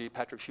ideology,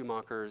 Patrick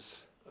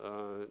Schumacher's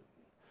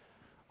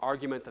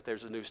argument that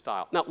there's a new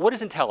style. Now, what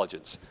is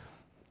intelligence?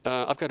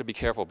 I've got to be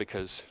careful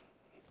because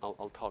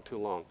I'll talk too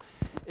long.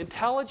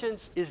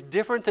 Intelligence is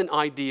different than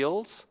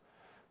ideals,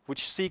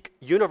 which seek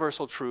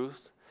universal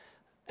truth,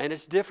 And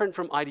it's different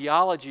from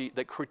ideology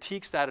that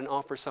critiques that and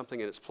offers something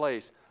in its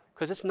place,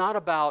 because it's not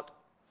about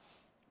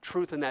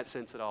truth in that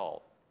sense at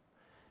all.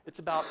 It's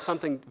about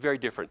something very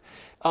different.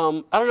 I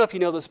don't know if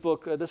you know this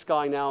book. This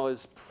guy now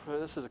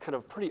this is a kind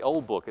of pretty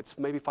old book. It's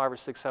maybe 5 or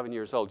 6, 7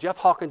 years old. Jeff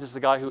Hawkins is the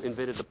guy who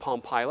invented the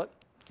Palm Pilot,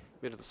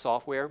 invented the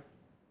software.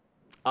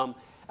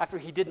 After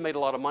he made a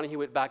lot of money, he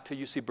went back to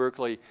UC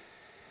Berkeley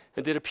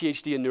and did a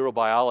PhD in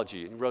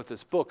neurobiology, and wrote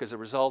this book as a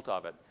result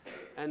of it.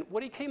 And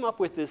what he came up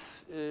with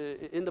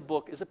in the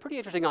book is a pretty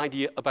interesting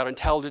idea about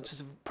intelligence.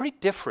 It's pretty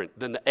different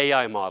than the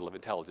AI model of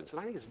intelligence, and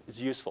I think it's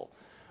useful.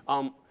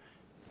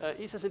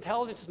 He says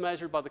intelligence is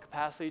measured by the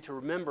capacity to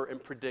remember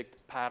and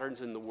predict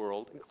patterns in the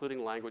world,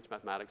 including language,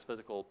 mathematics,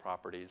 physical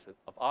properties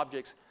of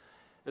objects,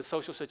 and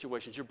social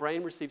situations. Your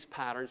brain receives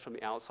patterns from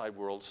the outside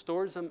world,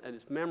 stores them in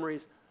its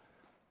memories,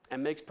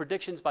 and makes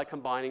predictions by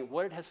combining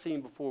what it has seen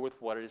before with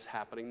what is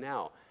happening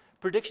now.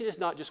 Prediction is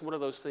not just one of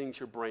those things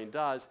your brain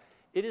does.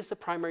 It is the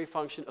primary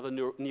function of the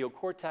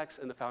neocortex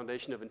and the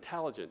foundation of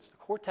intelligence. The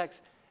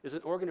cortex is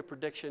an organ of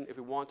prediction if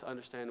we want to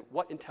understand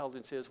what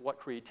intelligence is, what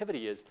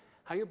creativity is,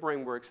 how your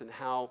brain works, and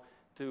how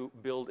to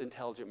build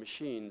intelligent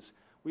machines.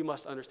 We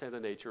must understand the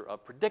nature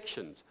of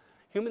predictions.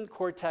 Human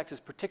cortex is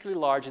particularly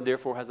large and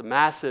therefore has a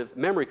massive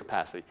memory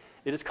capacity.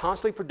 It is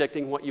constantly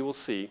predicting what you will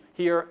see,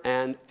 hear,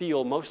 and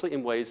feel, mostly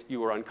in ways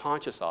you are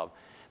unconscious of.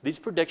 These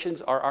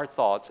predictions are our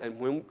thoughts, and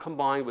when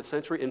combined with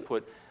sensory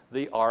input,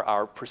 they are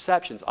our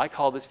perceptions. I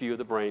call this view of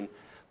the brain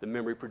the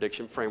memory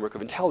prediction framework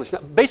of intelligence.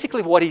 Now,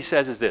 basically what he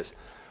says is this.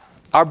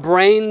 Our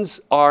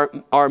brains are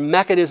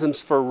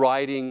mechanisms for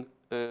writing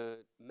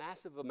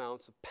massive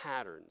amounts of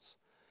patterns.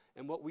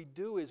 And what we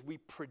do is we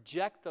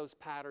project those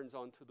patterns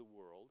onto the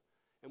world.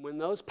 And when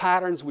those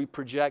patterns we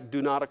project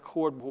do not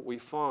accord with what we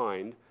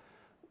find,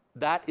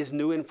 that is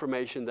new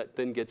information that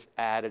then gets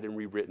added and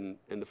rewritten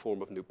in the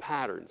form of new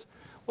patterns.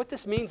 What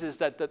this means is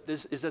that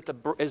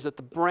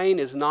the brain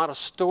is not a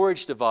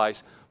storage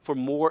device for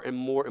more and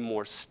more and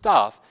more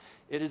stuff.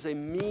 It is a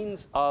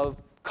means of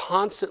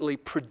constantly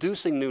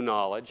producing new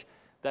knowledge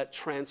that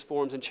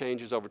transforms and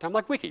changes over time,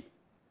 like Wiki.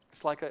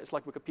 It's like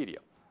Wikipedia.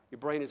 Your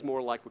brain is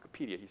more like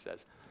Wikipedia, he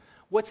says.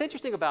 What's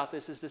interesting about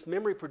this is this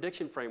memory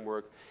prediction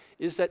framework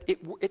is that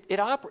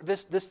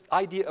this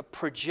idea of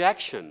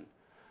projection,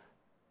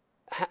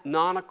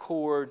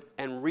 non-accord,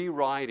 and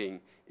rewriting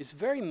is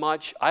very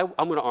much, I'm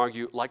going to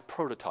argue, like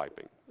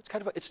prototyping. It's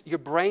kind of your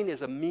brain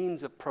is a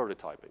means of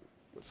prototyping.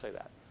 Let's say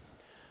that.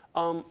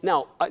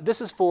 Now,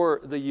 this is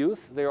for the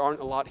youth. There aren't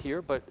a lot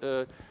here, but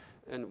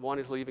and one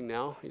is leaving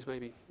now. He's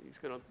going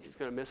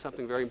to miss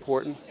something very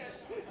important.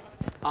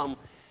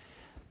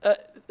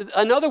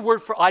 Another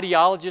word for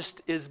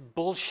ideologist is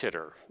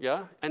bullshitter,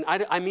 yeah? And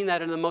I mean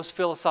that in the most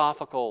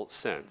philosophical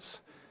sense.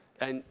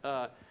 And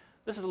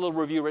this is a little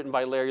review written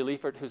by Larry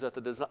Liefert, who's at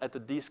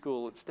the D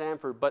School at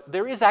Stanford. But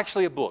there is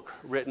actually a book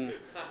written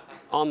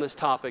on this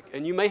topic,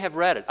 and you may have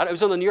read it. It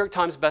was on the New York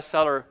Times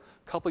bestseller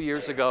a couple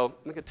years ago,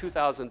 I think in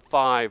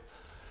 2005.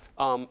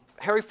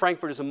 Harry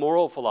Frankfurt is a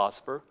moral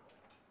philosopher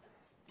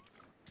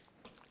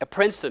at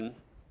Princeton.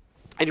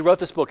 And he wrote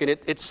this book, and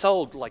it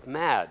sold like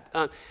mad.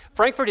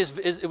 Frankfurt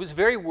was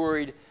very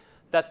worried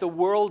that the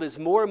world is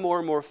more and more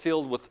and more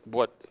filled with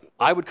what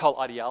I would call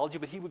ideology,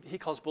 but he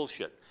calls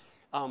bullshit.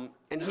 And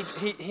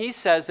he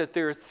says that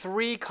there are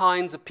three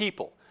kinds of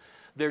people.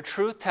 They're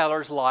truth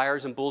tellers,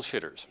 liars, and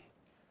bullshitters.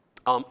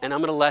 And I'm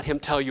going to let him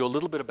tell you a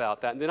little bit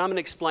about that, and then I'm going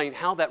to explain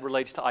how that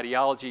relates to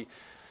ideology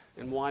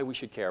and why we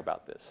should care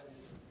about this.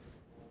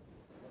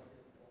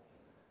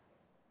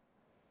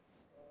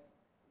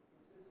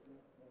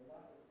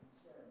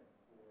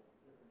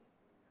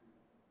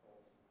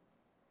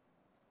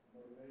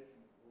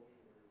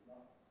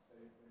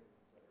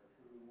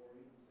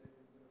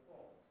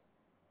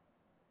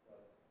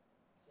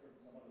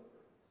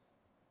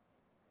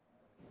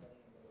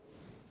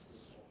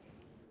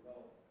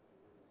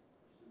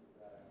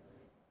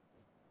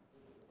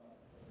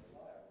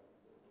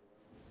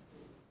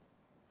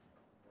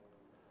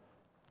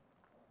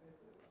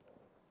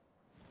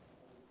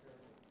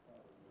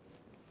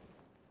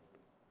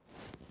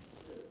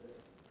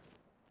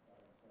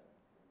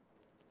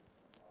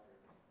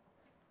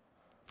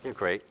 You're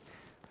great.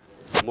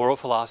 Moral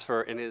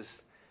philosopher in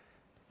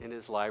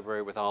his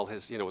library with all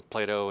his, with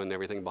Plato and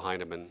everything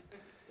behind him, and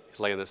he's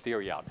laying this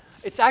theory out.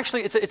 It's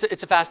actually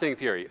it's a fascinating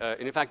theory,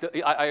 and in fact,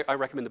 I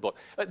recommend the book.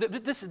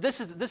 This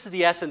is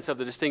the essence of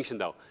the distinction,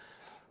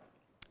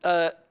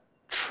 though.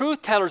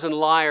 Truth tellers and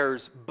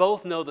liars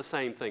both know the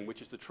same thing,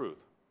 which is the truth.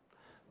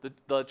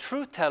 The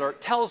truth teller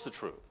tells the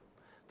truth.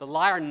 The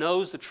liar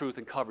knows the truth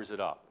and covers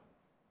it up.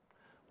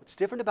 What's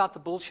different about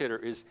the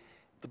bullshitter is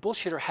the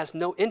bullshitter has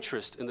no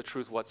interest in the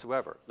truth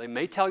whatsoever. They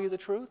may tell you the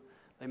truth,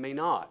 they may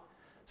not.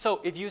 So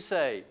if you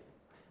say,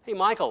 hey,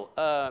 Michael,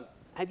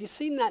 have you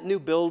seen that new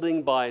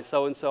building by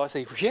so-and-so? I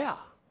say, yeah,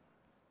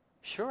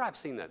 sure I've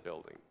seen that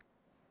building.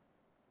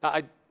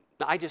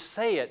 I just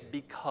say it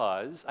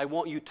because I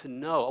want you to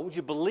know, I want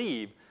you to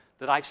believe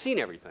that I've seen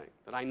everything,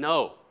 that I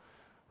know,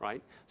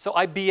 right? So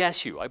I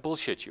BS you, I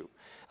bullshit you.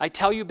 I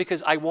tell you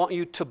because I want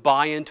you to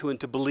buy into and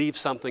to believe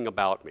something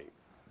about me.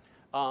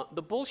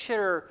 The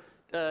bullshitter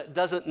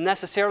doesn't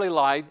necessarily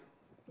lie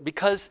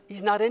because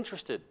he's not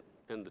interested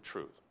in the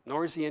truth,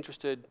 nor is he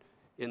interested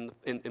in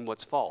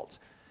what's false.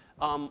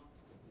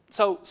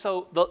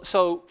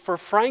 So for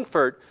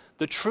Frankfurt,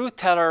 the truth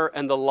teller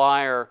and the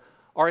liar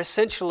are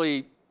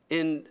essentially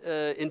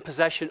in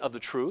possession of the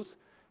truth.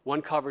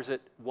 One covers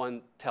it,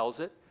 one tells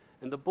it.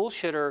 And the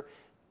bullshitter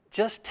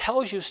just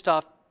tells you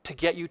stuff to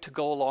get you to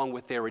go along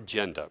with their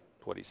agenda,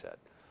 is what he said.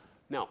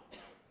 Now,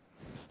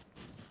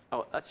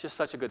 oh, that's just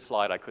such a good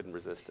slide, I couldn't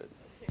resist it.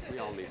 We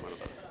all need one of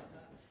those.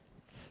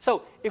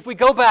 So if we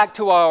go back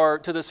to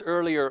this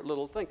earlier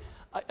little thing,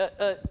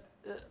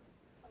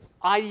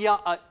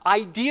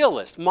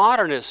 idealists,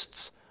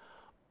 modernists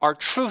are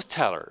truth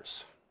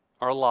tellers,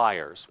 are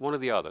liars, one or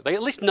the other. They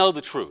at least know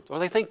the truth, or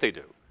they think they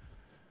do.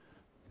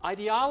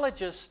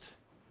 Ideologists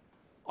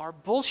are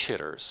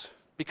bullshitters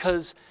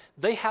because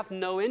they have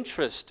no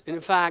interest. In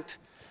fact,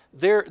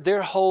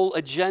 their whole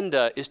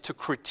agenda is to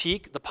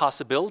critique the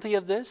possibility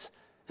of this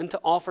and to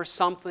offer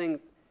something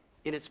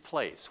in its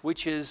place,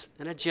 which is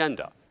an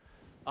agenda.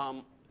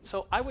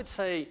 So I would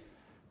say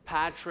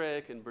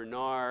Patrick and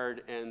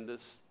Bernard and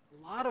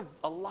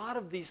a lot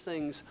of these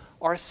things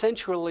are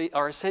essentially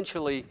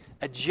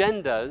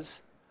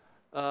agendas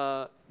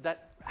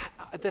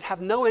that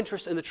have no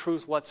interest in the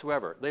truth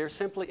whatsoever. They are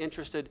simply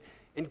interested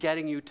in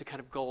getting you to kind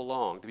of go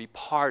along, to be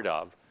part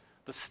of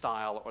the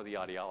style or the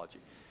ideology.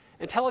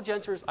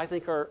 Intelligencers, I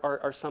think,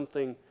 are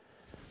something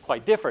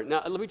quite different.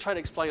 Now, let me try to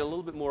explain a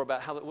little bit more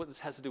about what this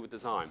has to do with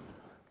design.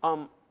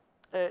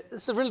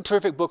 This is a really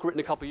terrific book written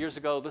a couple years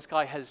ago. This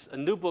guy has a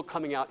new book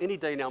coming out any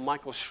day now,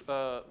 Michael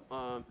Schrage.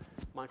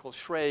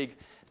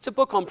 It's a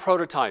book on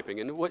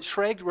prototyping, and what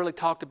Schrage really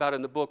talked about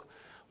in the book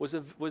was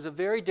a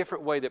very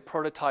different way that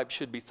prototypes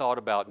should be thought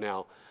about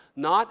now,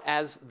 not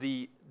as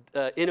the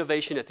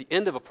innovation at the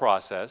end of a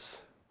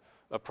process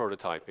of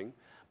prototyping,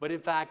 but in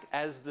fact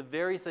as the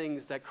very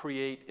things that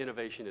create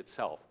innovation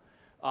itself.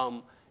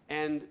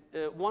 And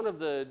one of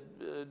the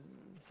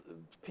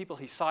people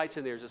he cites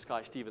in there is this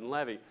guy, Stephen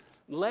Levy.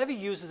 Levy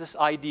uses this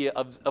idea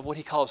of what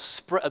he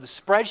calls the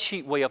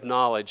spreadsheet way of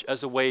knowledge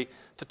as a way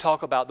to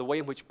talk about the way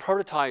in which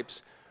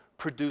prototypes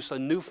produce a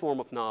new form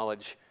of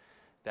knowledge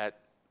that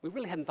we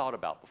really hadn't thought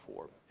about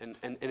before. And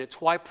it's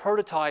why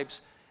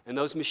prototypes and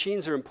those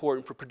machines are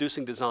important for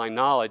producing design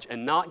knowledge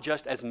and not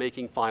just as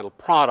making final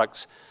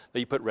products that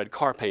you put red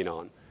car paint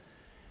on.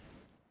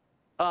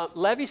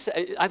 Levy,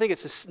 I think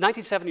it's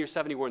 1970 or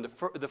 71,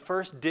 the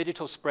first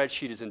digital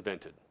spreadsheet is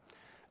invented.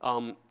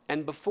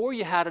 And before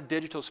you had a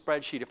digital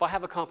spreadsheet, if I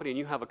have a company and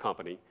you have a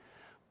company,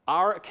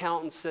 our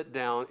accountants sit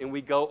down and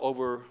we go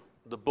over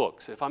the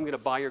books. If I'm going to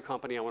buy your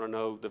company, I want to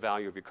know the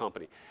value of your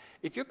company.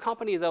 If your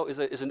company, though,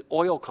 is an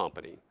oil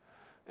company,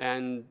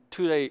 and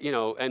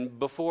and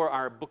before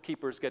our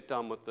bookkeepers get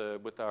done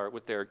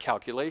with their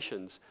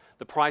calculations,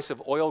 the price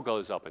of oil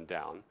goes up and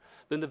down,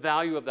 then the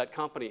value of that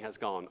company has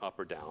gone up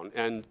or down.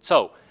 And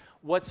so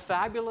what's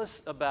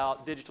fabulous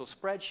about digital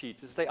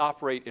spreadsheets is they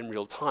operate in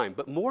real time.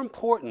 But more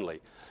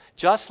importantly,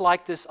 just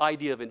like this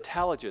idea of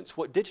intelligence,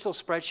 what digital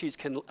spreadsheets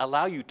can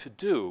allow you to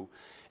do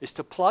is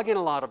to plug in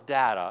a lot of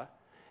data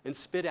and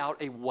spit out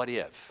a what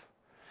if.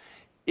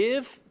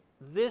 If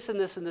this and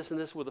this and this and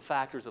this were the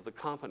factors of the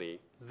company,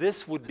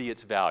 this would be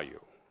its value,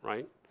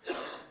 right?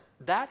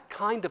 That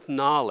kind of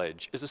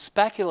knowledge is a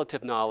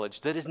speculative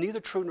knowledge that is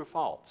neither true nor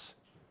false.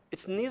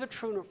 It's neither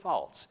true nor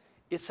false.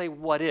 It's a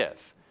what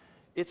if.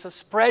 It's a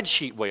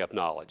spreadsheet way of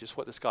knowledge, is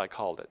what this guy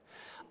called it.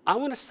 I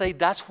want to say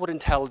that's what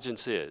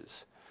intelligence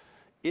is.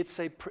 It's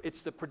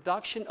the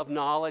production of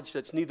knowledge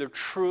that's neither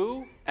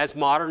true, as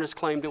modernists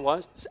claimed it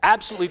was. It's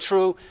absolutely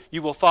true.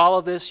 You will follow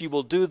this. You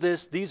will do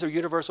this. These are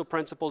universal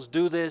principles.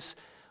 Do this,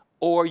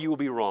 or you will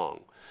be wrong.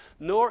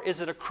 Nor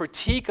is it a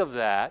critique of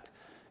that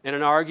and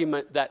an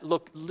argument that,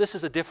 look, this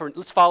is a different,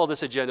 let's follow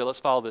this agenda, let's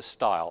follow this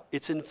style.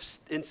 It's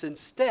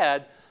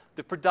instead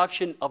the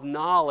production of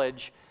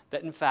knowledge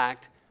that, in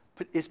fact,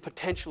 is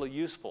potentially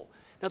useful.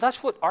 Now,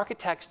 that's what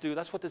architects do.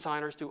 That's what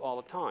designers do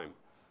all the time.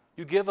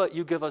 You give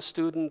a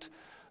student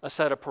a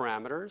set of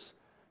parameters.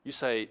 You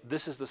say,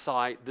 this is the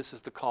site, this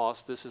is the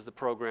cost, this is the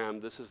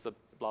program, this is the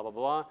blah, blah,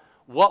 blah.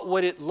 What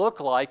would it look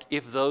like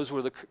if those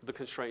were the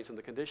constraints and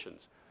the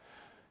conditions?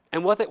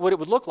 And what it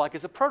would look like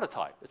is a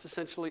prototype. It's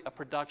essentially a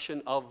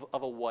production of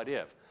a what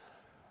if.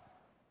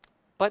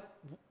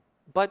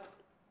 But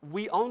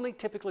we only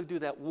typically do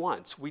that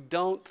once. We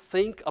don't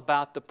think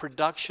about the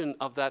production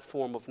of that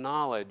form of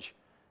knowledge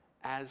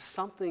as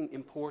something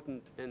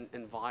important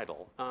and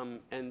vital.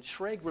 And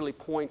Schrage really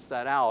points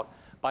that out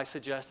by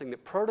suggesting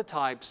that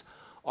prototypes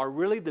are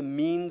really the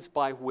means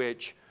by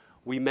which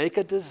we make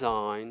a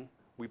design,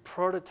 we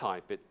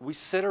prototype it, we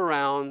sit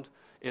around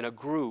in a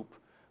group,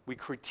 we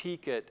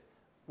critique it,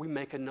 we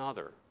make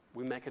another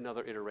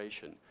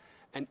iteration.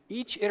 And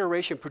each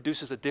iteration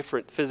produces a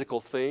different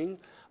physical thing,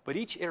 but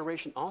each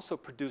iteration also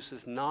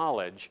produces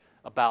knowledge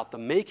about the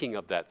making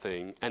of that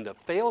thing and the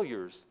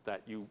failures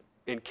that you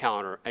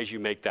encounter as you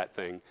make that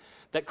thing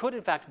that could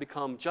in fact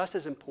become just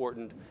as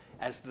important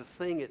as the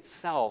thing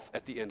itself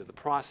at the end of the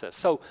process.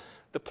 So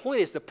The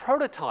point is the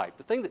prototype,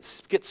 the thing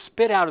that gets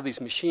spit out of these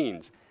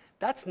machines,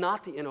 that's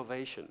not the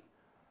innovation.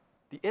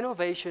 The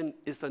innovation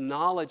is the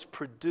knowledge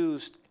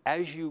produced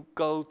as you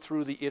go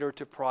through the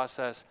iterative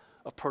process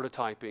of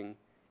prototyping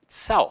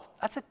itself.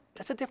 That's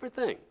a different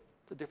thing.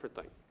 It's a different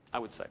thing, I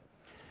would say.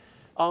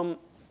 I'm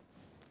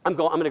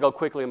going to go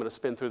quickly. I'm going to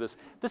spin through this.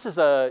 This is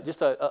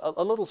just a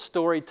little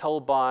story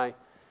told by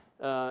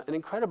an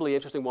incredibly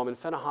interesting woman,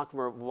 Fenna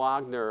Hochmer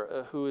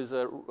Wagner, who is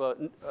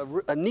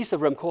a niece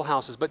of Rem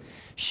Koolhaas's. But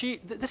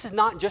this is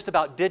not just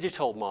about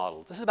digital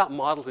models. This is about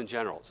models in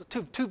general. So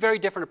two very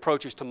different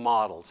approaches to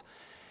models.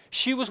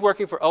 She was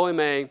working for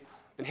OMA,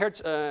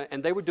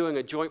 and they were doing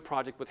a joint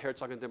project with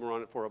Herzog and de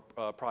Meuron for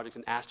a project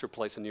in Astor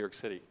Place in New York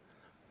City.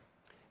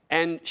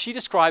 And she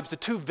describes the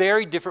two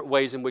very different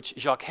ways in which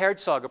Jacques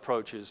Herzog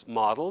approaches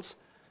models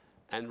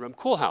and Rem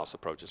Koolhaas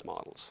approaches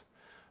models.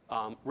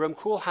 Rem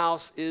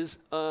Koolhaas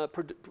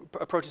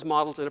approaches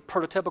models in a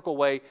prototypical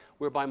way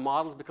whereby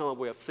models become a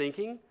way of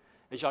thinking.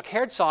 And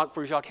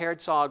for Jacques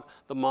Herzog,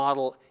 the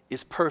model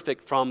is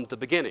perfect from the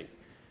beginning.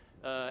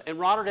 In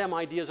Rotterdam,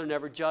 ideas are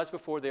never judged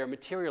before they are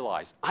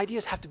materialized.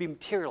 Ideas have to be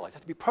materialized,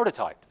 have to be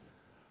prototyped.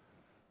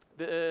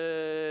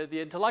 The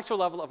intellectual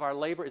level of our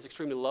labor is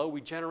extremely low.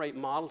 We generate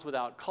models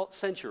without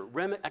censure.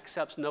 Rem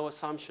accepts no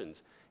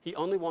assumptions. He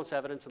only wants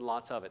evidence and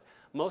lots of it.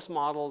 Most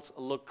models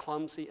look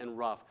clumsy and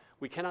rough.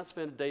 We cannot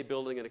spend a day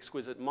building an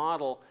exquisite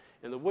model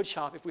in the wood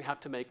shop if we have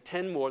to make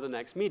 10 more the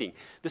next meeting.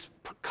 This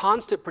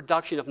constant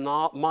production of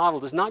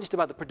models is not just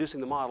about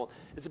producing the model,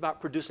 it's about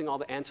producing all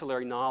the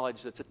ancillary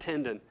knowledge that's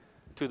attendant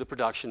to the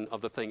production of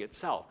the thing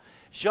itself.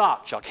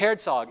 Jacques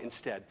Herzog,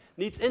 instead,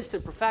 needs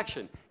instant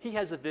perfection. He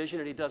has a vision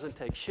and he doesn't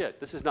take shit.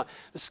 This is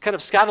kind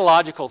of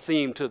scatological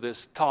theme to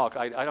this talk.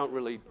 I don't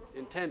really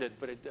intend it,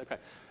 but okay.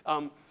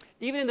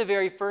 Even in the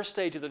very first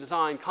stage of the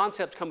design,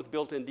 concepts come with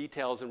built-in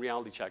details and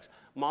reality checks.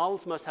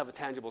 Models must have a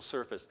tangible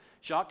surface.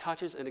 Jacques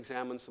touches and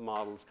examines the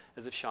models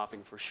as if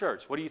shopping for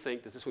shirts. What do you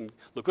think? Does this one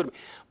look good?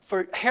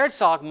 For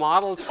Herzog,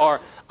 models are,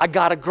 I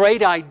got a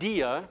great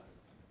idea.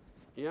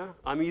 Yeah,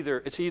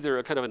 it's either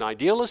a kind of an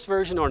idealist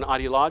version or an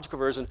ideological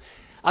version.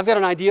 I've got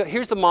an idea.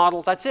 Here's the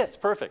model. That's it. It's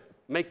perfect.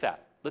 Make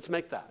that. Let's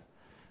make that.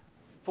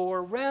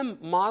 For Rem,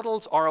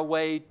 models are a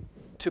way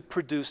to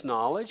produce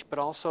knowledge, but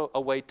also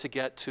a way to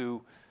get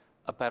to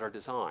a better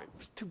design.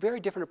 Two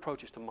very different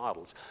approaches to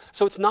models.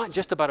 So it's not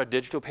just about a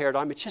digital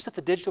paradigm. It's just that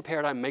the digital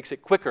paradigm makes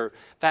it quicker,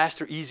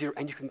 faster, easier,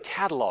 and you can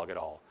catalog it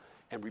all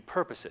and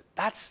repurpose it.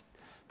 That's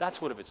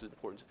one of its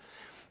importance.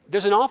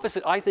 There's an office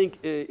that I think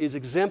is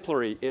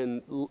exemplary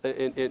in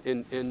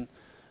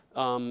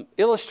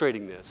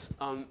illustrating this.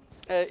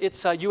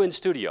 It's UN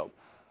Studio.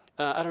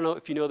 I don't know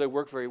if you know their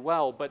work very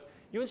well, but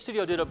UN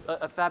Studio did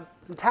a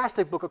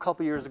fantastic book a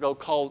couple years ago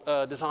called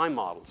Design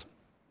Models,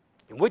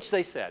 in which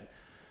they said,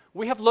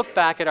 we have looked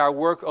back at our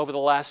work over the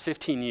last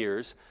 15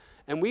 years,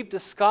 and we've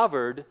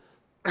discovered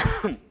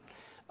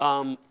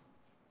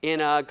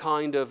in a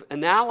kind of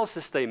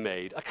analysis they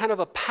made, a kind of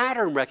a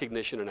pattern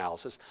recognition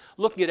analysis,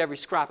 looking at every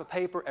scrap of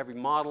paper, every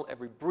model,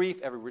 every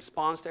brief, every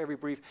response to every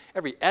brief,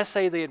 every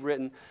essay they had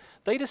written.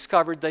 They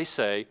discovered, they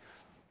say,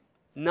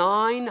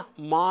 9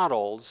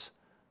 models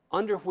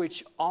under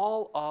which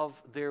all of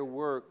their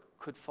work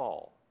could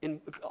fall.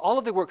 All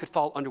of their work could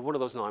fall under one of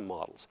those 9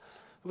 models.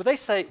 What they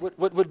say,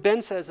 what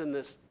Ben says in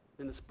this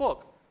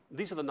book,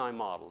 these are the 9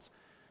 models.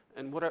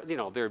 And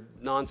they're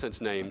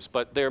nonsense names,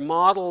 but they're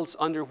models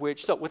under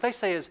which, so what they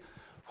say is,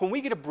 when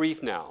we get a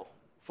brief now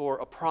for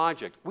a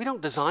project, we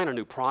don't design a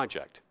new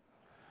project.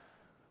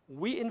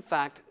 We, in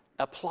fact,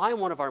 apply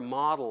one of our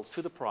models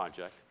to the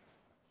project,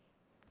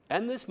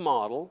 and this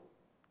model,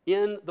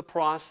 in the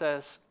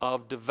process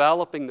of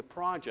developing the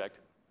project,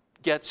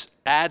 gets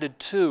added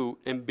to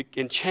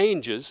and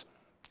changes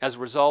as a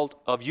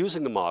result of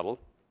using the model.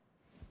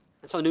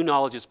 And so new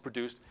knowledge is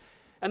produced,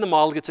 and the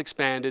model gets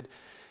expanded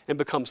and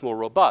becomes more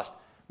robust.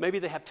 Maybe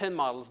they have 10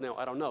 models now,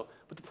 I don't know.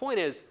 But the point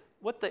is,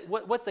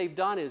 what they've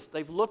done is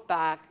they've looked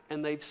back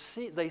and they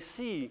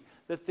see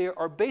that there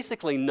are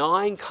basically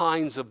 9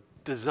 kinds of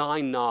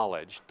design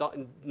knowledge,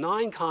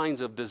 9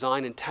 kinds of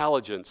design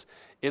intelligence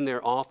in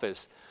their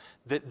office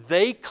that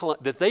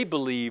they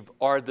believe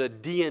are the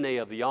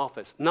DNA of the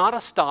office. Not a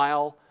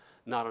style,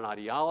 not an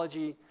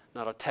ideology,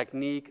 not a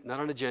technique, not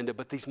an agenda,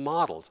 but these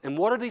models. And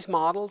what are these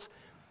models?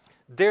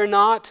 They're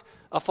not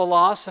a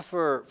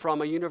philosopher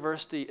from a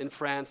university in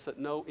France that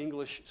no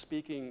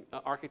English-speaking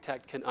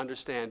architect can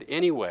understand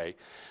anyway.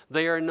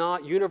 They are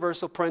not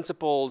universal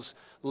principles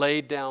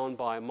laid down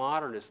by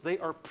modernists. They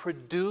are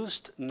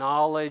produced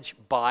knowledge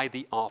by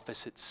the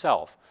office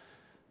itself.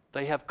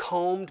 They have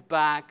combed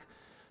back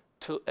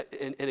to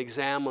and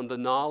examined the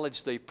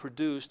knowledge they've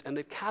produced, and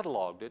they've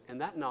cataloged it,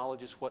 and that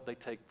knowledge is what they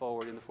take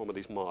forward in the form of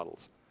these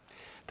models.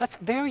 That's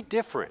very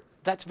different.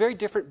 That's very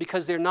different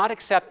because they're not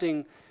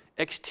accepting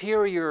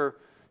exterior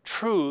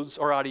truths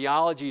or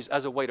ideologies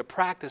as a way to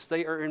practice.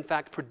 They are, in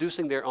fact,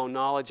 producing their own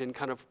knowledge and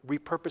kind of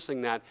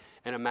repurposing that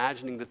and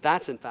imagining that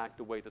that's, in fact,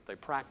 the way that they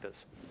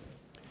practice.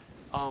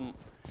 I'm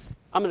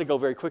going to go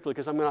very quickly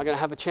because I'm not going to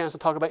have a chance to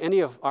talk about any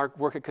of our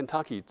work at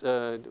Kentucky.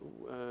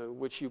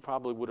 which you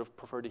probably would have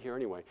preferred to hear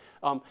anyway.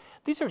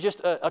 These are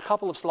just a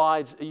couple of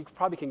slides. You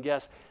probably can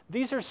guess.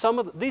 These are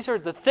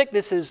the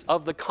thicknesses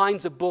of the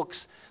kinds of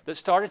books that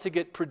started to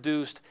get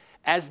produced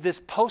as this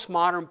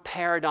postmodern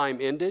paradigm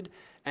ended,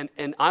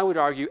 and I would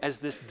argue as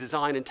this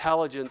design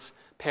intelligence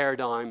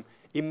paradigm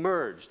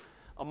emerged.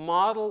 A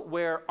model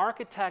where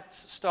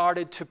architects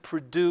started to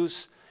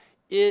produce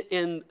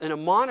in a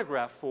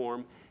monograph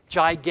form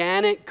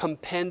gigantic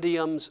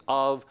compendiums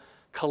of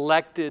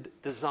collected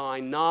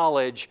design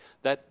knowledge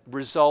that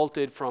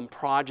resulted from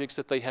projects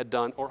that they had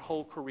done or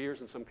whole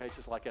careers in some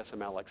cases like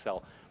SML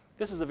Excel.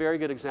 This is a very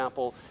good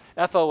example,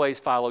 FOA's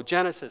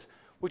Phylogenesis,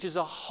 which is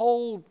a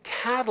whole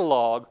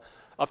catalog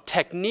of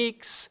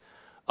techniques,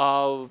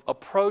 of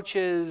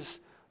approaches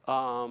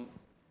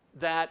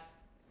that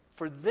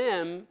for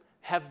them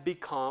have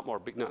become, or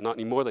not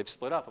anymore, they've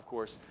split up of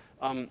course,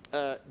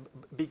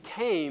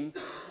 became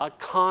a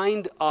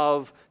kind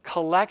of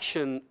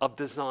collection of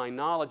design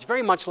knowledge,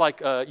 very much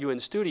like UN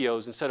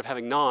Studios. Instead of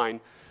having 9,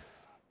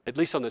 at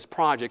least on this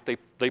project,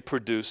 they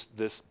produced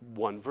this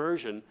one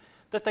version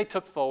that they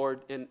took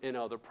forward in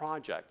other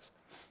projects.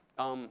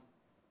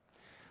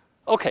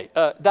 Okay,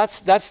 that's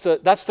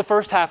the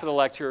first half of the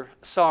lecture.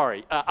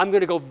 Sorry, I'm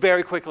going to go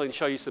very quickly and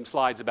show you some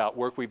slides about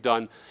work we've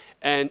done,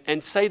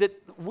 and say that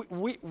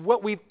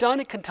what we've done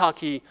at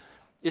Kentucky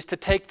is to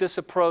take this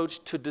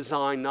approach to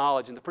design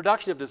knowledge and the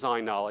production of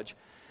design knowledge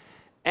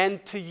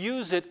and to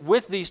use it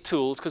with these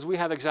tools, because we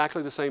have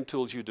exactly the same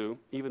tools you do,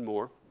 even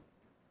more.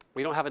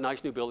 We don't have a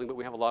nice new building, but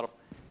we have a lot of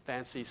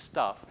fancy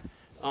stuff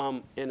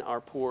in our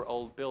poor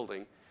old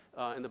building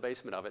in the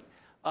basement of it.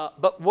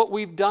 But what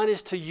we've done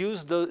is to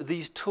use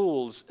these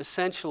tools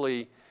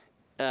essentially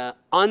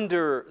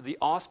under the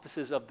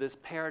auspices of this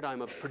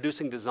paradigm of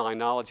producing design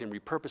knowledge and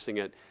repurposing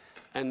it.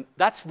 And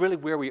that's really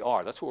where we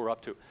are. That's what we're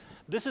up to.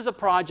 This is a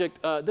project.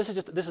 This is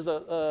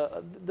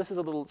a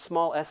little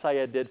small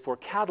essay I did for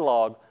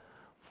catalog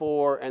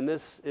and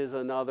this is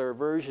another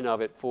version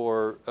of it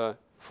for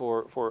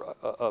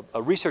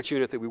a research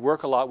unit that we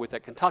work a lot with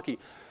at Kentucky.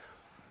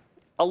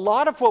 A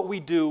lot of what we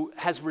do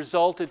has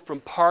resulted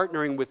from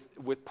partnering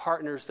with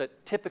partners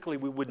that typically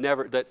we would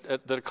never, that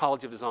a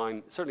College of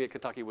Design, certainly at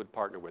Kentucky, would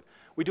partner with.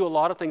 We do a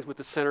lot of things with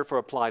the Center for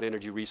Applied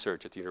Energy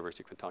Research at the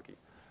University of Kentucky.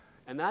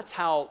 And that's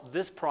how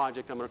this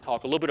project I'm going to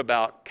talk a little bit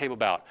about came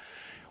about.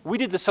 We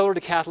did the Solar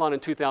Decathlon in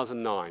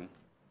 2009.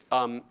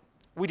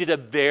 We did a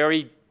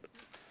very,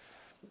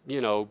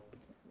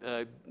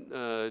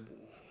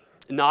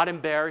 not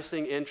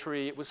embarrassing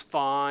entry. It was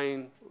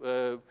fine.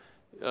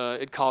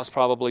 It cost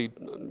probably,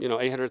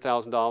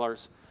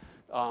 $800,000.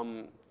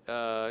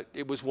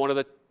 It was one of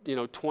the,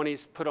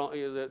 20s put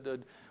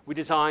on. We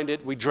designed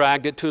it. We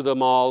dragged it to the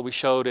mall. We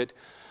showed it.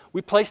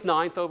 We placed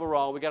 9th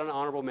overall. We got an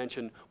honorable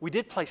mention. We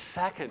did place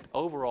 2nd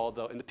overall,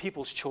 though, in the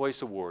People's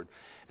Choice Award.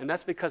 And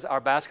that's because our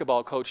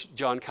basketball coach,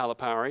 John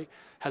Calipari,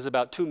 has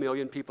about 2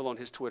 million people on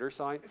his Twitter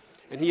site.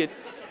 And he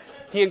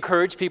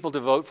encouraged people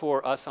to vote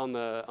for us on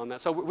that.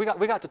 So we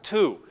got the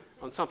 2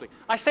 on something.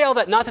 I say all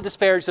that not to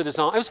disparage the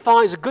design. It was fine.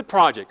 It was a good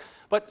project.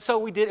 But so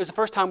we did. It was the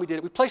first time we did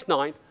it. We placed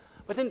 9th.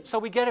 But then, so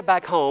we get it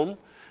back home. And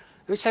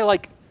we say,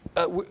 like,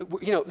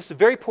 this is a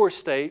very poor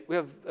state. We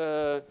have,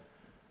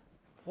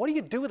 what do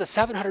you do with a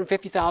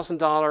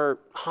 $750,000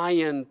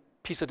 high-end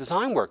piece of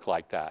design work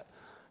like that?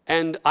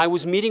 And I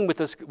was meeting with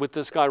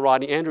this guy,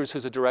 Rodney Andrews,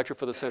 who's a director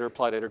for the Center of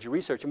Applied Energy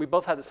Research, and we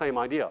both had the same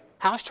idea.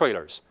 House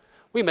trailers.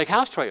 We make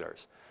house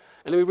trailers.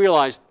 And then we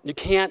realized you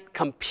can't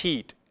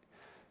compete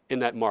in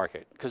that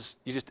market because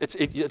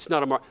it's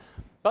not a market.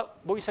 But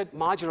we said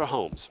modular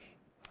homes.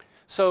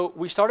 So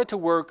we started to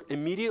work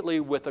immediately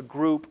with a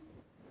group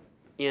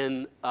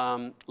in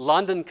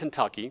London,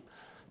 Kentucky,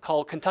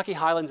 called Kentucky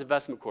Highlands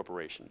Investment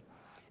Corporation.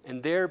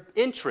 And their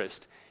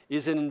interest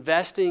is in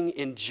investing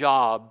in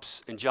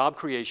jobs and job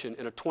creation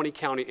in a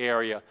 20-county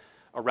area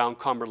around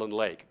Cumberland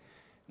Lake.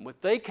 And what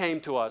they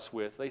came to us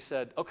with, they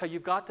said, okay,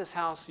 you've got this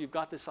house, you've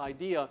got this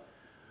idea.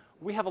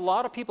 We have a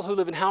lot of people who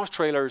live in house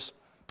trailers.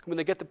 When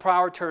they get the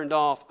power turned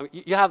off, I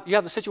mean, you have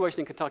the situation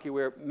in Kentucky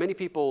where many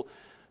people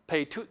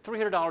pay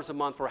 $300 a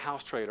month for a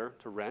house trailer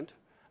to rent,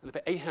 and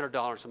they pay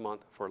 $800 a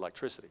month for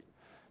electricity.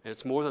 And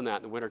it's more than that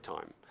in the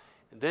wintertime.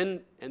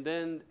 And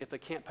then if they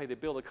can't pay the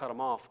bill, they cut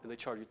them off, and they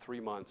charge you 3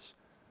 months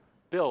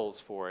bills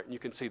for it, and you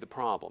can see the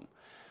problem.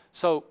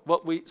 So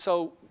we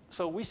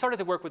started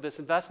to work with this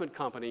investment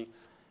company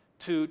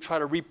to try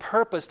to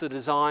repurpose the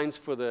designs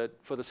for the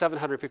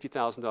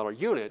 $750,000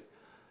 unit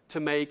to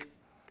make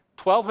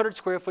 1,200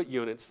 square foot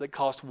units that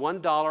cost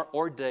 $1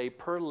 or day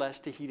per less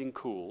to heat and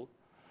cool.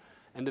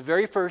 And the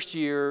very first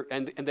year,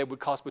 and they would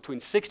cost between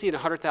 $60,000 and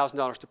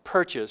 $100,000 to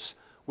purchase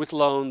with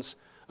loans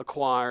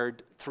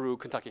acquired through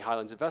Kentucky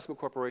Highlands Investment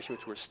Corporation,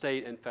 which were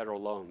state and federal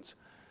loans.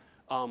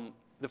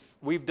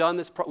 We've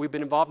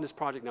been involved in this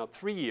project now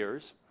 3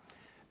 years.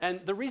 And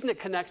the reason it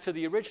connects to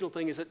the original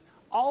thing is that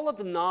all of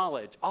the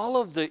knowledge, all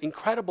of the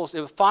incredible,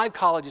 5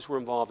 colleges were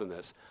involved in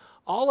this.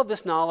 All of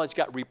this knowledge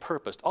got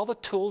repurposed. All the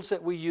tools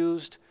that we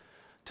used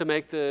to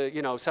make the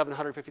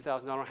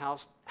 $750,000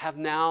 house have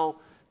now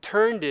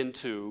turned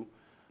into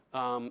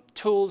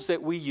tools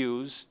that we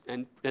use,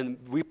 and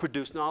we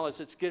produce knowledge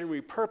that's getting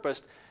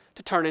repurposed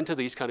to turn into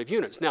these kind of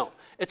units. Now,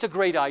 it's a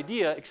great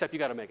idea, except you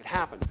got to make it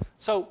happen.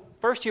 So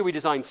first year we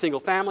designed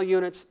single-family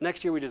units.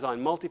 Next year we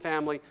designed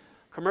multifamily,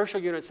 commercial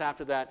units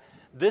after that.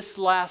 This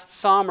last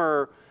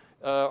summer,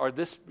 or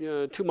this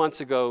 2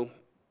 months ago,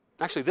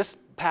 actually this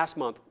past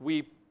month,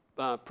 we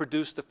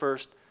produced the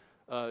first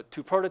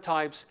 2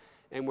 prototypes,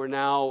 and we're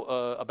now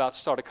about to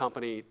start a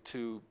company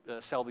to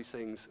sell these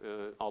things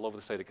all over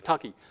the state of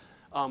Kentucky.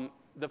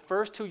 The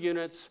first 2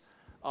 units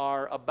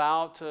are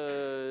about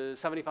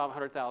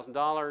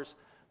 $7,500,000.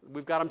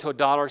 We've got them to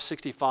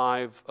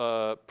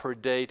 $1.65 per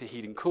day to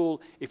heat and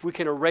cool. If we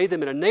can array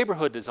them in a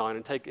neighborhood design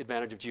and take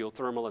advantage of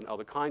geothermal and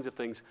other kinds of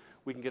things,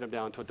 we can get them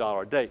down to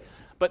 $1 a day.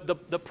 But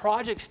the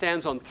project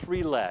stands on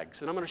 3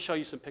 legs, and I'm going to show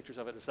you some pictures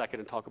of it in a second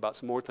and talk about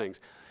some more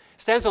things.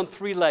 It stands on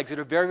 3 legs that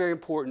are very, very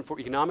important for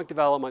economic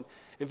development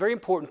and very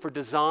important for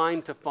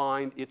design to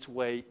find its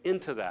way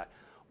into that.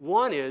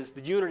 One is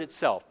the unit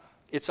itself.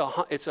 It's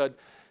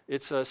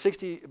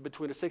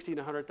between a $60,000 and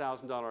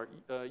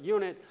 $100,000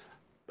 unit.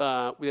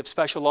 We have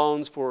special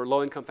loans for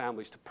low-income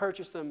families to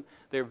purchase them.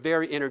 They're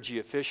very energy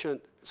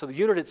efficient. So the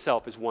unit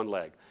itself is one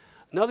leg.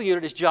 Another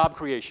unit is job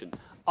creation.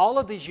 All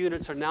of these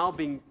units are now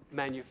being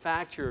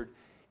manufactured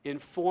in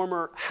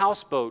former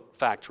houseboat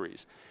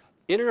factories.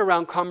 In and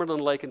around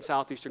Cumberland Lake in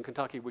southeastern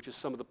Kentucky, which is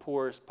some of the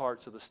poorest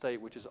parts of the state,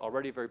 which is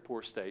already a very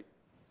poor state,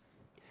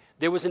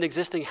 there was an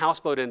existing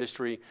houseboat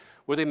industry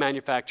where they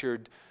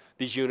manufactured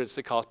these units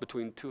that cost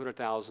between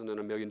 $200,000 and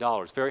 $1 million,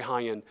 very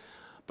high end.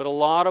 But a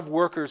lot of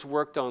workers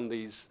worked on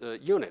these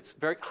units,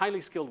 very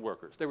highly skilled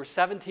workers. There were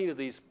 17 of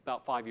these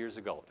about 5 years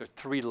ago. There's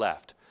 3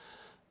 left.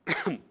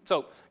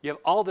 So you have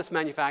all this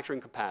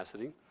manufacturing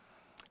capacity,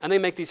 and they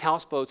make these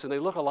houseboats, and they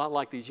look a lot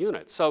like these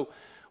units. So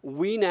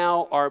we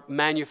now are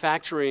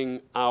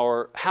manufacturing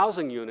our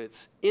housing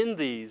units in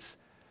these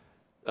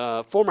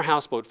former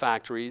houseboat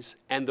factories,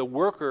 and the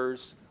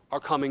workers are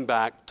coming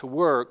back to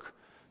work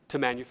to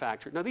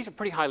manufacture. Now, these are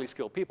pretty highly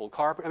skilled people.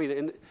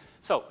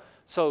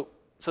 So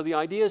the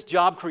idea is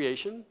job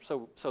creation.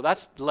 So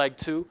that's leg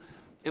 2.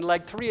 And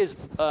leg 3 is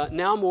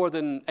now more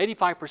than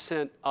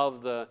 85%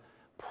 of the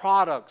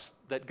products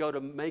that go to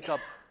make up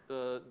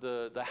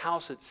the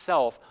house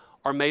itself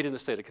are made in the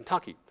state of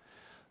Kentucky.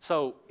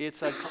 So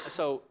it's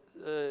so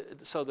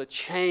the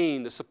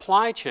chain, the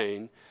supply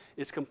chain,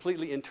 is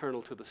completely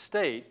internal to the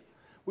state,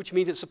 which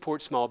means it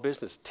supports small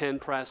business, tin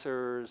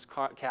pressers,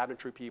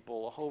 cabinetry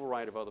people, a whole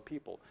variety of other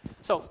people.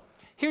 So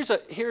here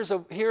is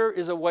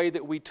a way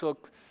that we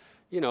took,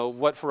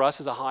 what for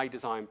us is a high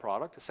design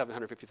product, a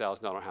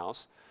 $750,000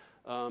 house,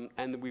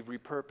 and we've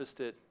repurposed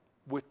it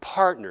with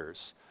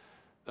partners,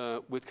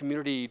 with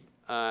community,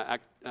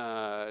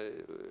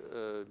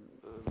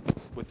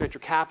 with venture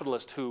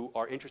capitalists who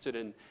are interested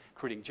in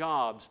creating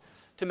jobs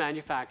to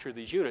manufacture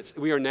these units.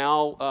 We are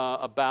now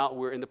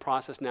we're in the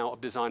process now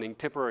of designing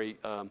temporary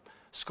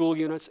school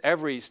units.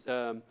 Every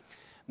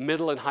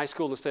middle and high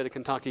school in the state of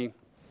Kentucky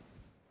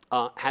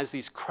has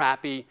these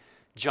crappy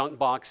junk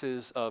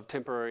boxes of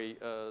temporary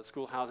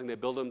school housing. They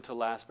build them to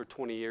last for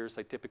 20 years.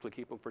 They typically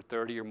keep them for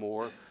 30 or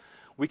more.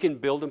 We can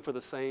build them for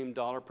the same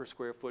 $1 per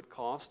square foot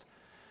cost.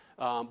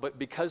 But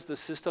because the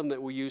system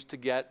that we use to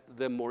get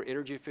them more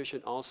energy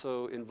efficient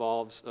also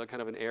involves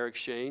kind of an air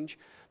exchange,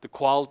 the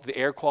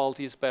air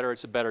quality is better,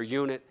 it's a better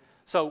unit.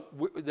 So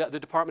the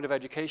Department of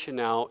Education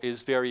now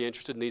is very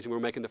interested in these, and we're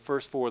making the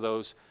first 4 of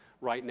those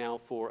right now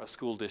for a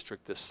school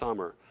district this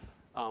summer.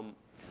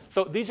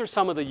 So these are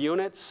some of the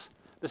units.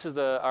 This is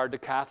our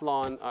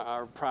decathlon,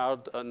 our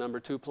proud number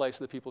 2 place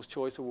in the People's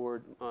Choice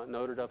Award,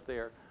 noted up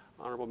there.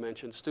 Honorable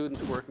mention,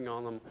 students working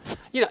on them.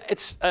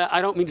 It's,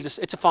 I don't mean to just,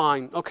 it's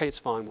fine, okay, it's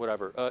fine,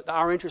 whatever.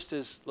 Our interest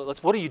is,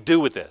 what do you do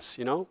with this,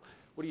 What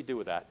do you do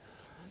with that?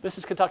 This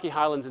is Kentucky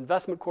Highlands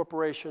Investment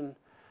Corporation.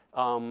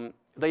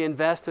 They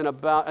invest in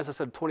about, as I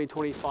said,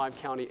 20-25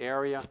 county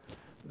area.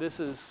 This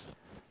is,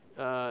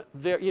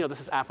 this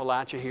is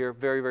Appalachia here,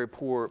 very, very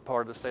poor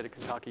part of the state of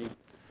Kentucky.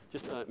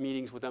 Just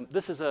meetings with them.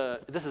 This is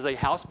a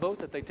houseboat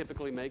that they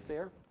typically make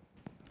there.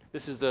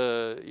 This is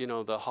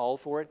the hull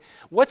for it.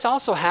 What's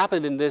also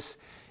happened in this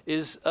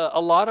is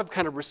a lot of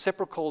kind of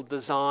reciprocal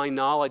design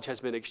knowledge has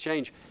been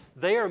exchanged.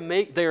 They are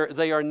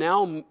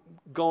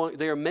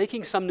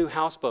making some new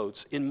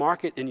houseboats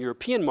in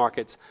European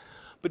markets,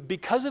 but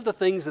because of the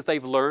things that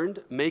they've learned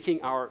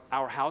making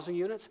our housing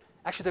units,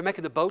 actually they're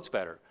making the boats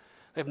better.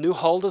 They have new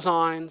hull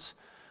designs.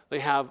 They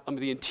have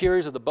the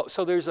interiors of the boat.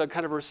 So there's a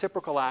kind of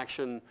reciprocal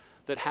action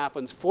that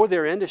happens for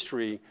their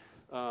industry,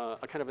 a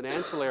kind of an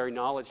ancillary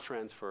knowledge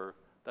transfer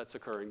that's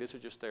occurring. These are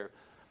just there.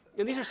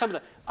 And these are some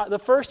of the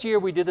first year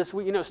we did this,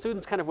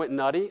 students kind of went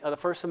nutty. The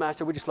first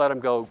semester, we just let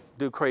them go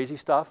do crazy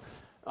stuff.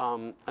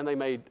 And they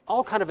made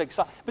all kind of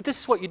exciting, but this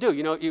is what you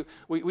do.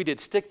 We did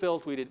stick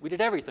built, we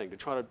did everything to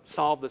try to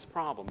solve this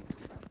problem.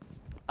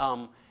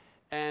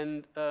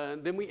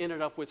 Then we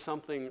ended up with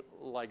something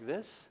like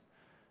this.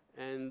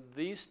 And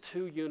these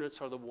 2 units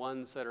are the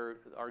ones that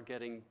are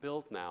getting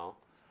built now.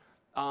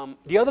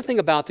 The other thing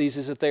about these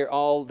is that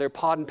they're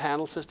pod and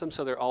panel systems,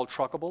 so they're all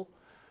truckable.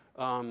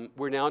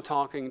 We're now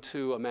talking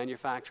to a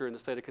manufacturer in the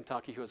state of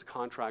Kentucky who has a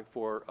contract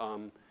for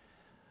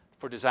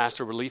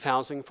disaster relief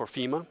housing for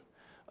FEMA,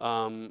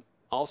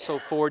 also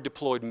for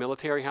deployed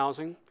military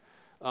housing,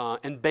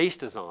 and base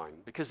design.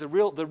 Because the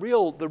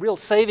real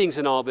savings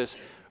in all this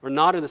are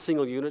not in the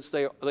single units.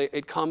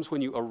 It comes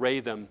when you array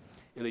them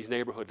in these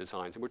neighborhood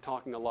designs. And we're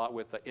talking a lot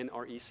with the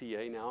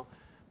NRECA now,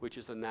 which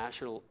is the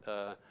National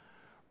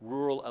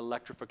Rural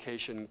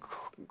Electrification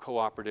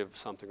Cooperative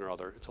something or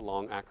other. It's a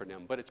long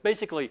acronym, but it's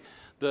basically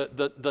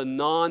the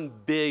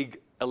non-big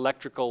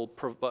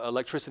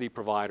electricity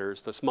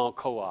providers, the small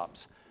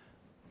co-ops.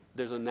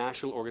 There's a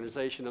national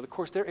organization, and of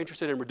course they're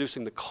interested in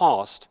reducing the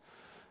cost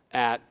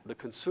at the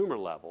consumer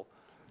level.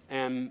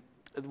 And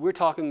we're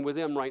talking with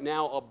them right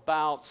now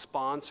about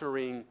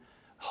sponsoring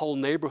whole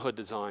neighborhood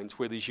designs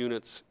where these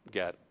units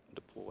get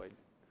deployed.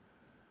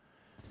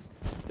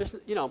 There's,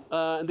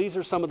 and these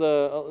are some of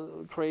the a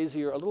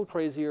little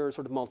crazier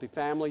sort of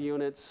multifamily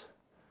units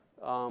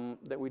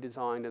that we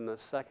designed in the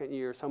second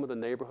year, some of the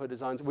neighborhood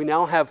designs. We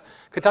now have,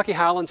 Kentucky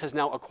Highlands has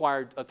now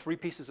acquired 3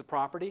 pieces of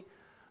property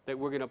that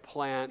we're going to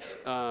plant.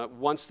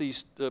 Once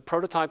these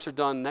prototypes are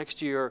done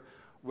next year,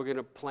 we're going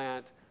to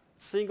plant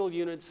single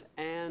units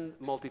and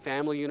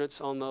multifamily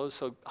units on those.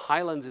 So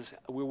Highlands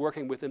we're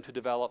working with them to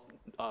develop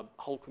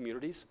whole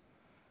communities,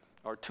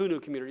 or 2 new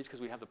communities,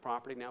 because we have the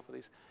property now for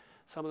these.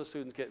 Some of the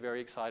students get very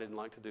excited and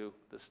like to do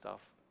this stuff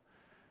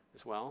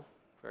as well.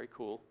 Very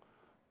cool.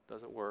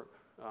 Doesn't work.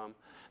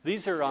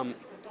 These are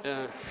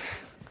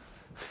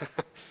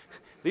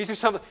these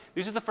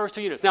are the first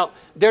 2 units. Now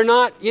they're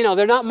not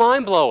they're not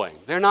mind blowing.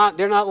 They're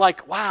not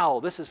like, wow,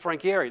 this is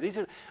Frank Gehry.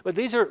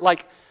 These are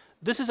like,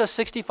 this is a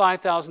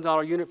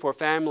 $65,000 unit for a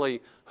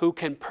family who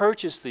can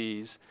purchase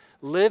these,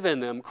 live in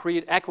them,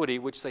 create equity,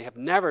 which they have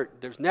never.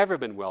 There's never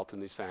been wealth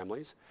in these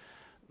families.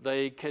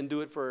 They can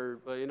do it for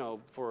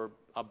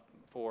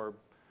for,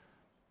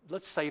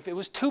 let's say, if it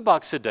was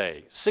 $2 a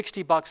day,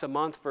 $60 a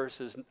month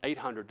versus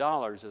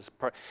 $800 is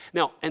per.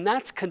 Now, and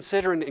that's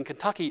considering in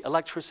Kentucky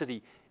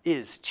electricity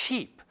is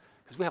cheap,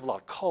 because we have a lot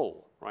of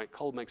coal, right?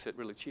 Coal makes it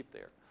really cheap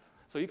there.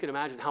 So you can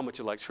imagine how much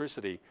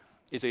electricity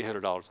is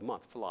 $800 a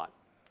month. It's a lot.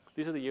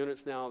 These are the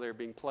units now. They're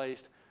being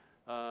placed.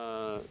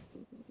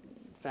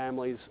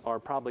 Families are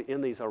probably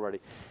in these already.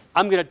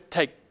 I'm going to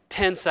take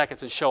 10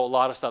 seconds and show a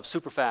lot of stuff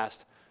super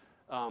fast.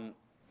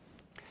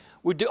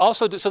 We do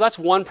also do, so that's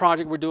one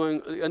project we're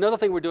doing. Another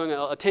thing we're doing,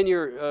 a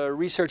 10-year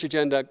research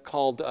agenda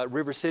called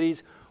River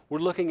Cities. We're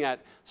looking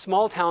at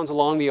small towns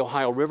along the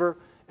Ohio River,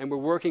 and we're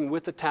working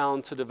with the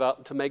town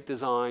to make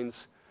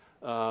designs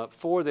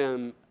for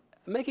them,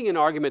 making an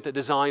argument that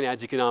design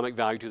adds economic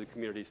value to the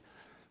communities.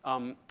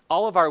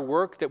 All of our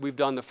work that we've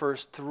done the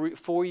first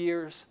 4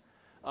 years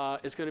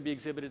is going to be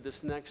exhibited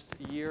this next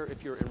year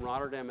if you're in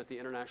Rotterdam at the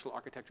International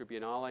Architecture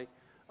Biennale.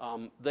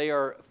 They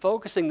are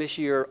focusing this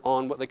year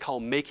on what they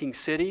call making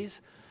cities,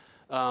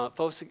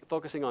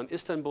 focusing on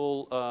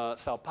Istanbul,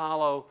 Sao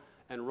Paulo,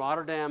 and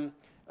Rotterdam,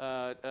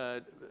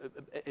 and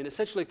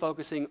essentially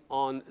focusing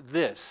on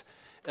this.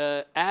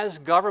 As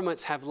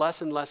governments have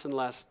less and less and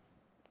less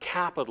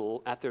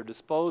capital at their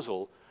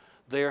disposal,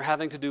 they are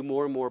having to do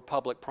more and more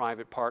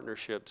public-private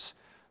partnerships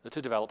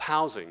to develop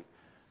housing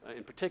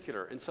in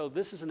particular. And so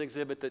this is an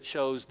exhibit that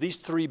shows these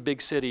 3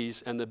 big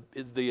cities and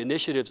the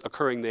initiatives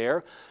occurring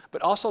there,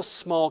 but also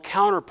small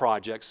counter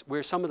projects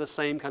where some of the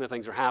same kind of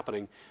things are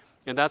happening.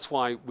 And that's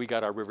why we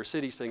got our River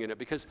Cities thing in it,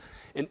 because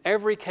in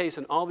every case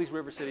in all these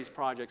River Cities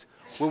projects,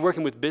 we're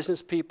working with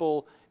business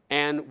people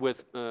and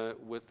with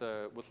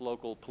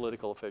local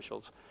political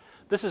officials.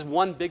 This is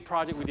one big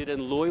project we did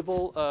in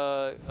Louisville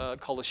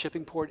called the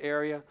Shipping Port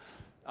area.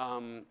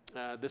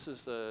 This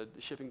is the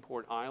Shipping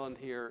Port Island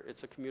here.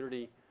 It's a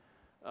community.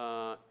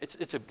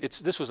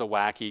 This was a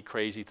wacky,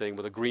 crazy thing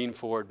with a green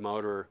Ford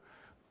motor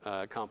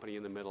company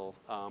in the middle.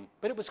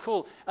 But it was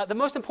cool. The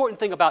most important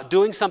thing about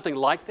doing something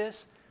like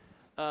this,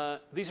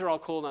 these are all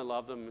cool and I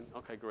love them.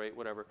 Okay, great,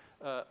 whatever.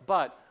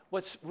 But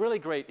what's really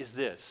great is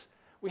this.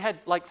 We had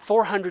like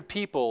 400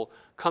 people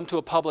come to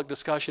a public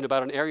discussion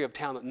about an area of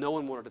town that no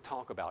one wanted to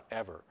talk about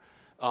ever.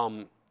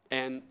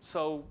 And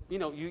so,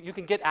 you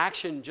can get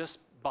action just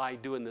by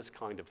doing this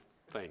kind of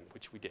thing,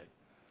 which we did.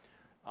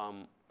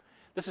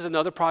 This is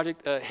another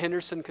project,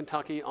 Henderson,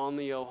 Kentucky, on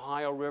the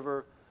Ohio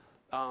River.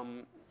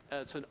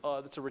 It's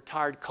a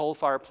retired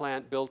coal-fired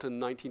plant built in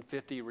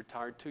 1950,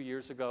 retired 2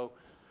 years ago.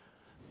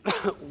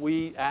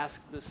 We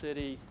asked the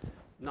city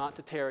not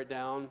to tear it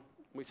down.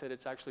 We said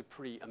it's actually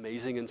pretty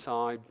amazing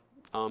inside.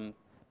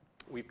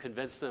 We've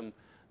convinced them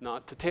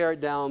not to tear it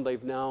down.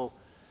 They've now,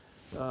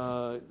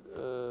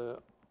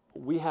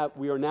 we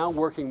are now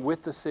working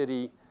with the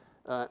city.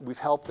 We've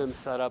helped them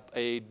set up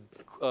a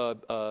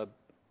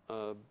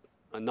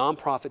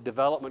nonprofit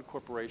development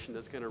corporation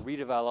that's going to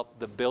redevelop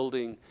the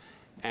building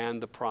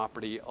and the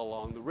property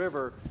along the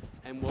river.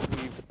 And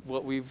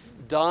what we've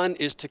done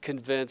is to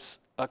convince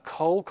a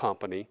coal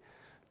company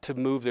to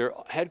move their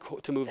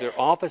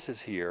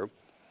offices here,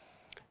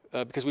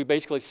 because we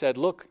basically said,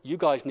 look, you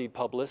guys need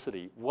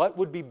publicity. What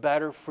would be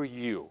better for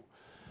you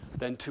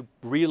than to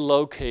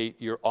relocate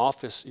your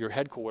office, your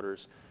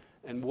headquarters,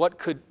 And what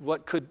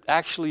could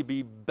actually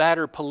be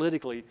better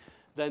politically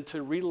than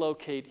to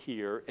relocate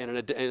here in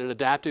an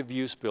adaptive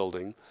use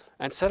building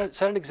and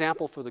set an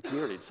example for the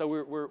community.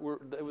 So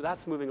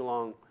that's moving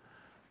along.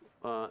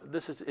 And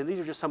these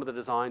are just some of the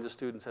designs the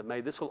students have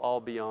made. This will all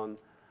be on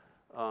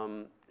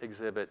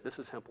exhibit. This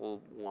is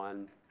Hempel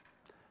 1.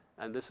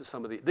 And this is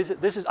some of the,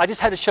 I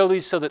just had to show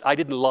these so that I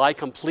didn't lie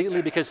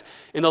completely, because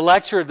in the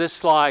lecture this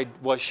slide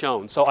was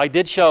shown. So I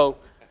did show,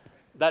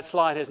 that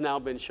slide has now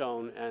been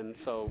shown, and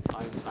so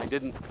I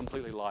didn't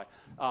completely lie.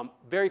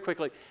 Very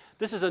quickly,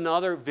 this is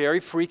another very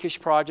freakish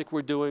project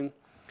we're doing.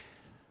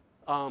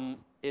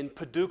 In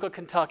Paducah,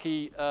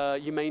 Kentucky,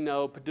 you may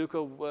know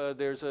Paducah,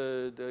 there's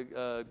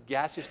a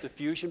gaseous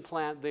diffusion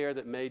plant there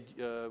that made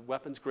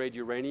weapons-grade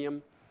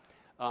uranium.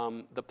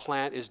 The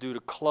plant is due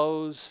to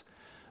close.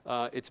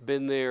 It's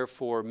been there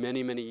for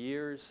many, many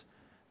years.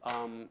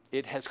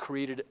 It has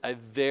created a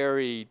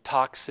very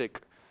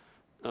toxic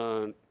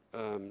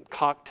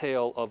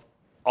cocktail of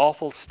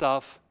awful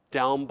stuff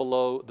down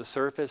below the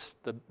surface.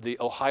 The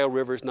Ohio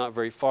River is not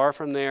very far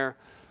from there.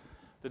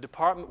 The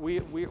department,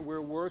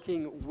 we're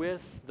working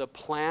with the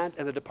plant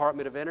and the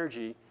Department of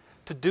Energy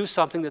to do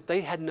something that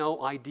they had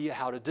no idea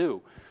how to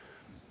do.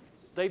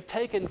 They've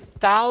taken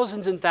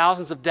thousands and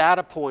thousands of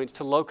data points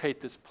to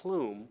locate this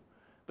plume,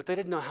 but they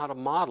didn't know how to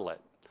model it.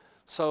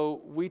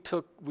 So we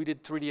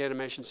did 3D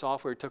animation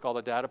software, took all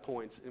the data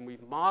points, and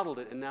we've modeled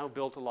it and now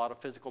built a lot of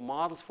physical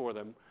models for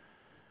them.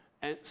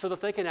 And so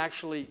that they can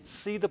actually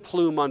see the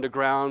plume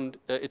underground.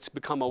 It's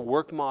become a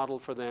work model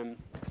for them.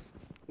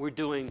 We're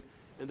doing,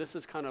 and this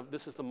is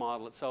the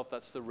model itself,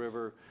 that's the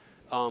river.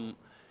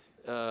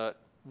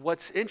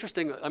 What's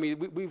interesting, I mean,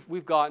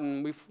 we've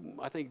gotten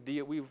about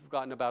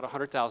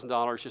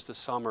 $100,000 just this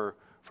summer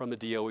from the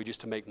DOE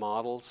just to make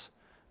models.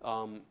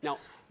 Now,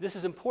 this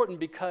is important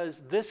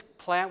because this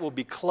plant will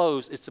be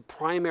closed. It's the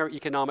primary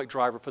economic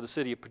driver for the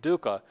city of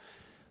Paducah.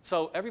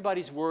 So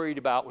everybody's worried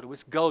about when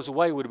it goes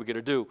away, what are we going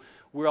to do?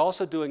 We're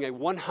also doing a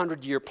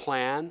 100-year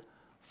plan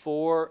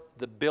for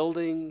the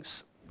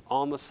buildings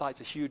on the site.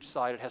 It's a huge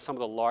site. It has some of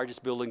the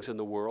largest buildings in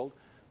the world.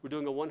 We're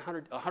doing a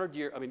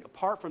 100-year, I mean,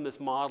 apart from this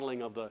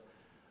modeling of the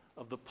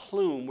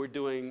plume, we're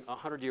doing a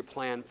 100-year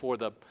plan for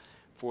the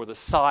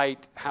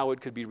site, how it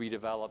could be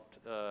redeveloped,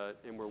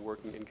 and we're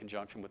working in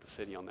conjunction with the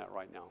city on that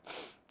right now.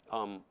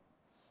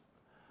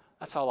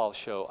 That's all I'll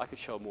show. I could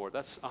show more.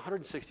 That's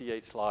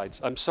 168 slides.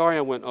 I'm sorry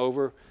I went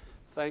over.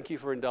 Thank you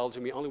for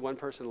indulging me. Only one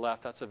person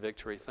left. That's a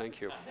victory.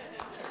 Thank you.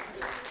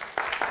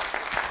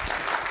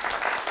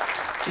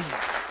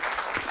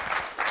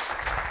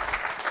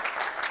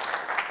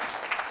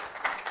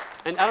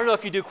 And I don't know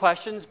if you do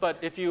questions, but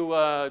if you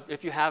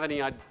have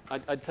any,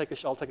 I'll take a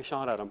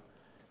shot at them.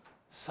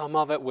 Some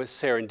of it was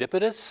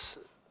serendipitous.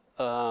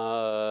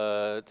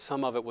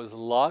 Some of it was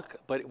luck,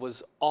 but it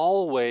was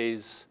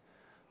always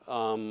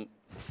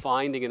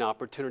finding an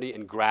opportunity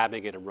and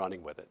grabbing it and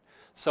running with it.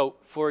 So,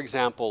 for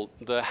example,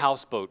 the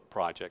houseboat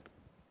project.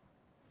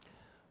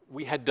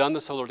 We had done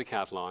the solar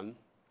decathlon,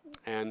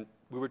 and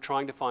we were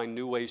trying to find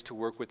new ways to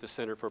work with the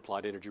Center for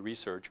Applied Energy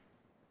Research.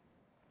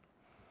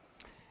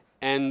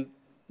 And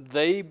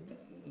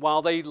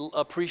while they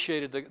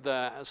appreciated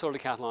the solar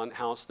decathlon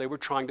house, they were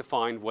trying to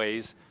find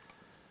ways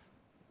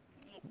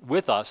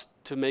with us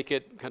to make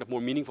it kind of more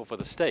meaningful for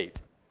the state.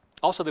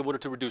 Also, they wanted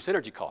to reduce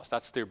energy costs.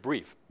 That's their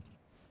brief.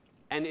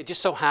 And it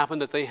just so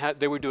happened that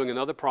they were doing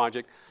another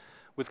project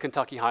with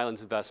Kentucky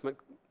Highlands Investment.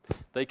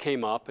 They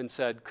came up and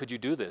said, could you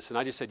do this? And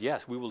I just said,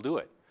 yes, we will do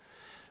it.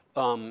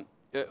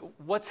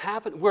 What's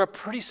happened, we're a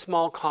pretty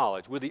small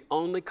college. We're the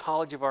only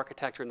college of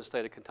architecture in the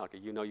state of Kentucky.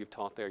 You know, you've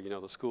taught there, you know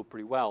the school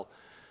pretty well.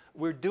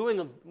 We're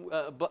doing,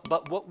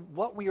 but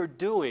what we are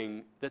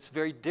doing that's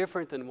very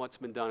different than what's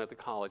been done at the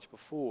college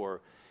before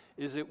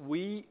is that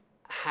we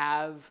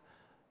have,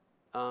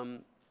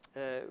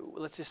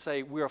 let's just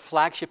say we're a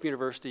flagship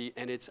university,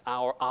 and it's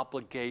our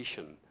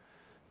obligation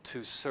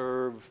to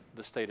serve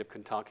the state of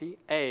Kentucky.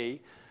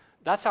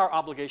 That's our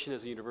obligation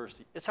as a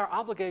university. It's our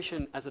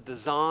obligation as a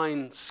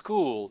design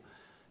school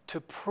to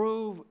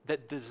prove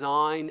that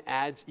design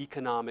adds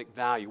economic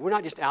value. We're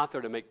not just out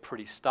there to make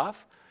pretty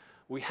stuff.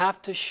 We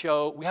have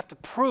to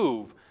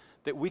prove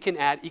that we can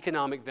add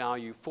economic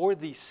value for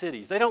these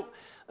cities. They don't,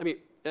 I mean,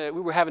 we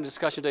were having a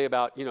discussion today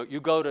about, you know, you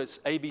go to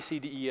A, B, C,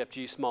 D, E, F,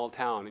 G, small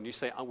town, and you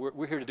say, oh,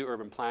 we're here to do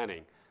urban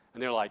planning.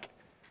 And they're like,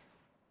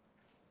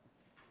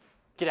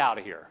 get out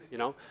of here, you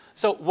know?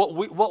 So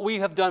what we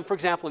have done, for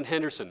example, in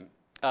Henderson,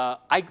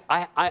 I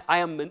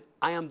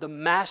am the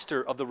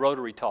master of the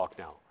Rotary talk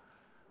now.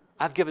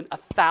 I've given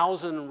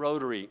 1,000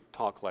 Rotary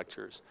talk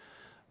lectures.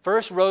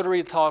 First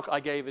Rotary talk I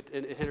gave it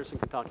in Henderson,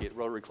 Kentucky at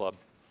Rotary Club.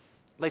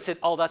 They said,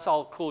 oh, that's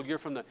all cool. You're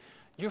from the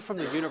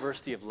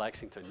University of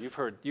Lexington.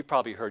 You've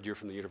probably heard you're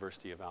from the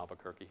University of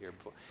Albuquerque here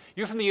before.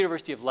 You're from the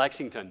University of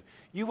Lexington.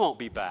 You won't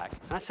be back.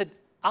 And I said,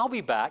 I'll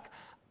be back.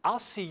 I'll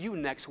see you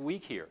next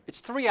week here. It's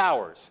 3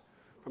 hours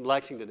from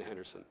Lexington to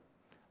Henderson.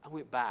 I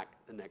went back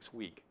the next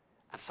week.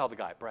 I saw the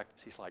guy at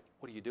breakfast. He's like,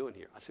 what are you doing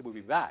here? I said, we'll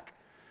be back.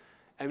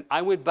 And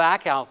I went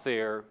back out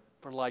there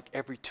for like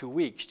every 2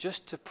 weeks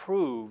just to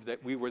prove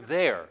that we were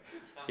there,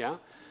 yeah?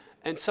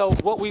 And so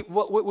what we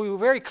were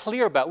very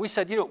clear about, we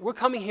said, you know, we're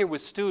coming here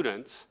with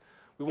students.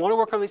 We want to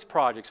work on these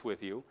projects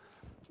with you.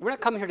 We're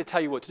not coming here to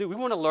tell you what to do. We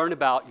want to learn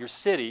about your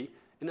city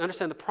and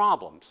understand the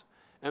problems.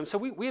 And so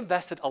we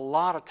invested a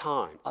lot of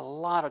time,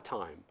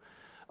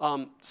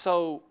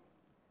 so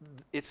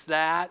it's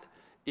that.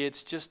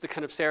 It's just the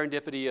kind of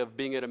serendipity of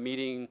being at a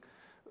meeting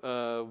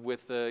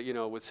with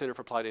Center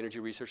for Applied Energy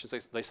Research.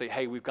 And they say,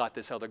 hey, we've got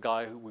this other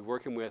guy who we're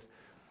working with.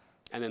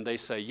 And then they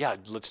say, yeah,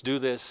 let's do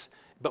this.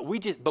 But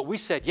we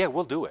said, yeah,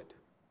 we'll do it.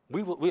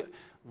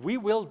 We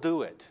will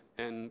do it.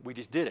 And we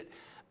just did it.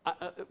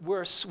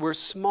 We're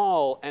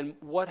small, and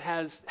what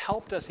has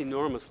helped us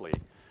enormously,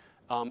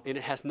 and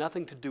it has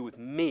nothing to do with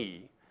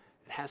me,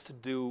 it has to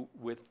do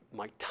with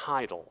my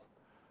title.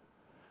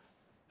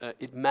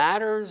 It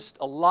matters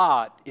a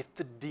lot if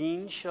the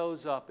dean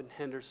shows up in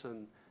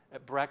Henderson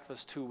at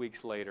breakfast 2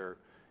 weeks later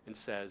and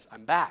says,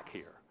 I'm back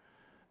here.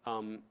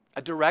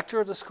 A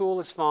director of the school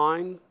is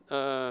fine,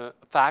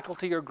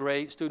 faculty are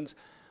great, students,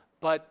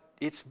 but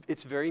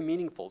it's very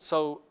meaningful.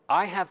 So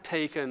I have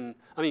taken,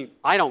 I mean,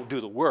 I don't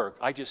do the work,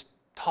 I just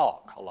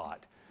talk a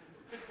lot.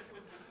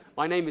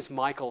 My name is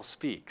Michael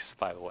Speaks,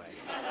 by the way.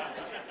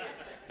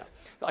 Yeah.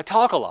 I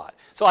talk a lot.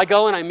 So I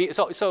go and I meet,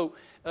 so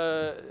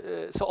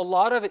a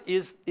lot of it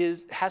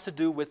has to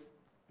do with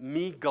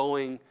me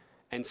going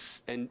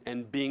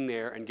and being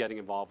there and getting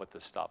involved with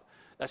this stuff.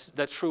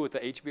 That's true with the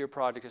HBR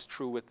project, it's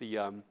true with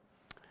the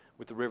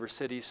River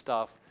Cities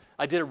stuff.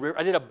 I did a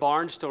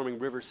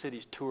barnstorming River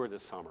Cities tour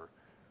this summer,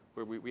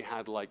 where we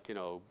had, like, you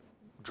know,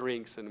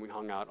 drinks and we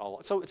hung out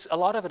all. So a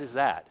lot of it is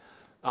that.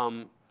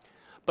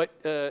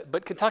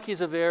 But Kentucky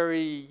is a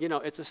very, you know,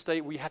 it's a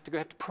state where you have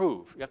to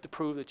prove. You have to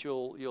prove that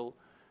you'll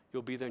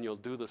be there and you'll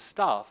do the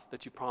stuff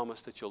that you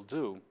promised that you'll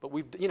do. But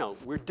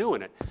we're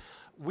doing it.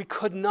 We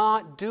could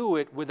not do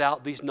it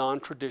without these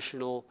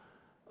non-traditional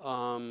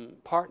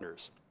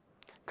partners.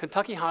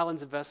 Kentucky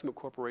Highlands Investment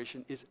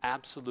Corporation is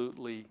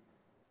absolutely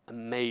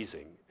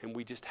amazing, and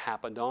we just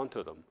happened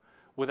onto them.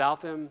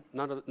 Without them,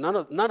 none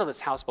of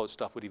this houseboat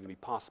stuff would even be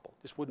possible.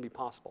 This wouldn't be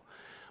possible.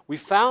 We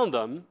found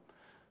them,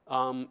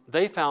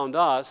 they found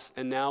us,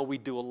 and now we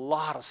do a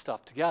lot of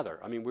stuff together.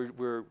 I mean,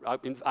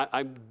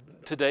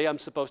 today I'm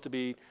supposed to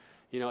be,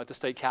 you know, at the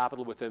state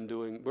capitol with them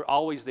we're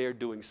always there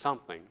doing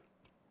something.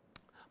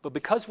 But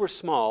because we're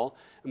small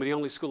and we're the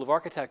only school of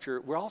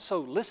architecture, we're also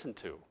listened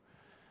to.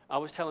 I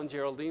was telling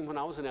Geraldine when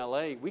I was in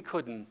LA, we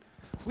couldn't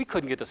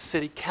get a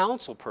city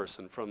council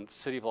person from the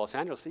city of Los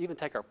Angeles to even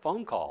take our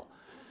phone call.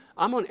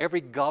 I'm on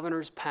every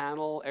governor's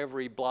panel,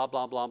 every blah,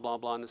 blah, blah, blah,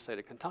 blah in the state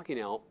of Kentucky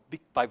now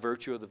by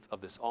virtue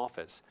of this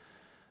office.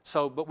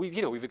 So, but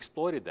we've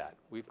exploited that.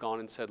 We've gone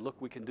and said, look,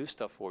 we can do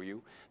stuff for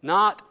you.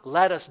 Not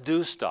let us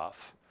do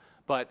stuff,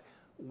 but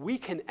we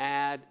can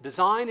add,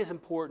 design is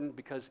important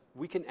because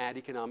we can add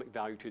economic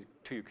value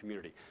to your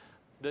community.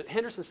 The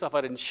Henderson stuff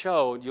I didn't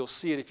show, and you'll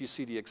see it if you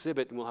see the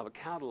exhibit, and we'll have a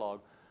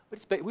catalog.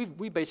 But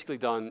we've basically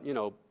done, you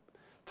know,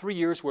 3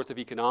 years worth of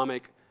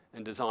economic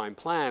and design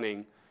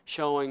planning,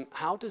 showing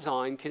how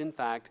design can in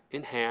fact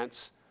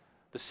enhance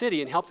the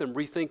city and help them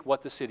rethink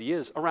what the city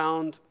is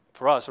around,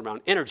 for us,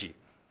 around energy.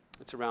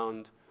 It's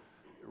around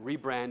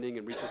rebranding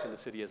and rethinking the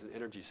city as an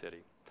energy city.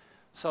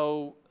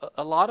 So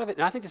a lot of it,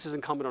 and I think this is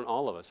incumbent on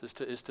all of us, is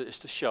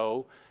to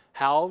show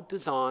how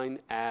design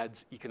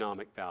adds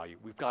economic value.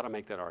 We've got to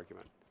make that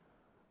argument.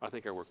 I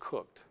think we're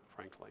cooked,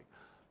 frankly.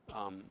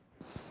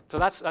 So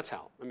that's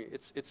how. I mean,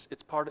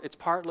 it's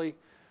partly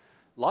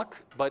luck,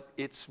 but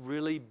it's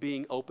really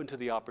being open to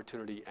the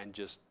opportunity and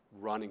just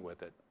running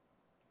with it.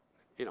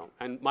 You know,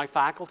 and my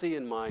faculty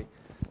and my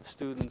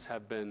students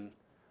have been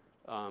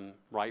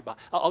right by.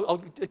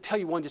 I'll tell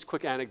you one just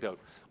quick anecdote.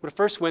 When I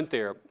first went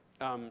there,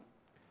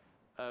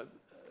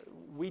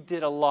 we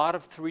did a lot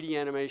of 3D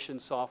animation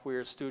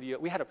software studio.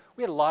 We had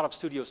a lot of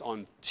studios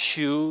on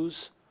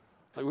shoes.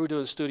 Like we were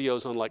doing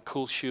studios on like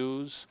cool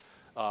shoes,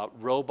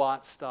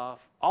 robot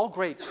stuff, all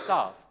great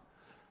stuff.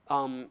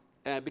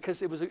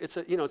 Because it's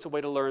a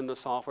way to learn the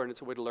software and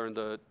it's a way to learn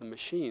the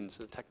machines,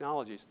 the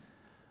technologies.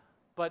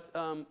 But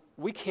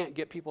we can't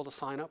get people to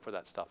sign up for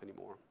that stuff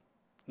anymore.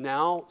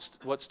 Now,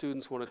 what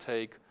students want to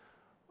take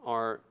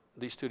are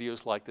these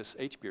studios like this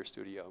HBR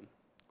studio,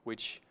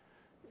 which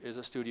is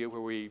a studio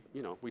where we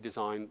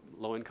design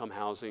low-income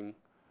housing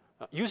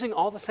using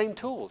all the same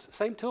tools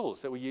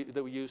that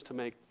we use to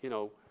make, you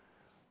know,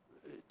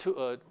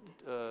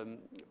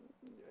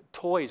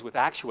 toys with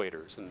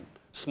actuators and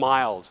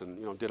smiles, and,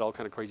 you know, did all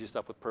kind of crazy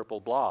stuff with purple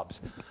blobs.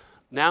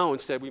 Now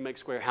instead we make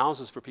square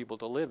houses for people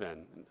to live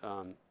in.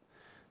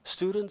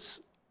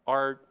 Students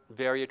are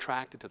very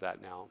attracted to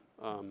that now,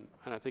 and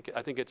I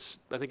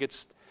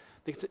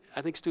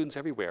think students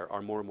everywhere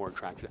are more and more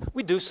attracted.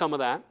 We do some of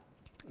that,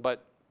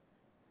 but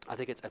I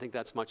think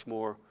that's much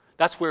more.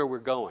 That's where we're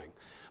going.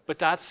 But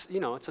that's, you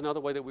know, it's another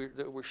way that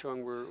we're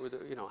showing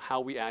you know, how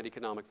we add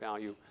economic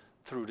value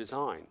through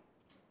design.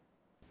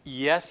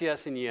 Yes,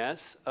 yes, and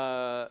yes.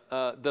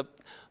 The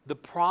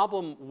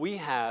problem we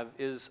have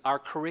is our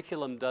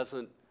curriculum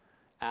doesn't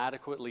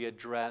adequately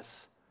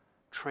address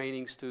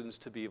training students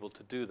to be able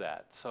to do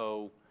that.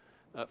 So,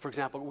 for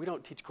example, we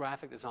don't teach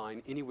graphic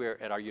design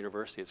anywhere at our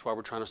university. It's why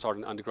we're trying to start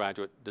an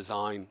undergraduate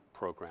design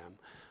program.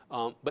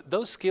 But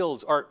those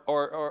skills are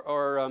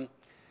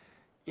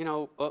you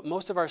know,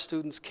 most of our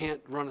students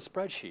can't run a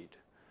spreadsheet.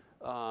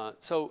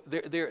 So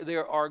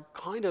there are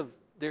kind of,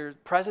 there's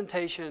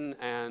presentation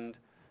and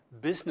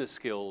business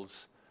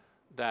skills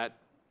that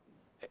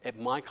at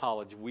my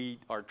college we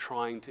are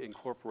trying to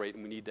incorporate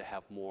and we need to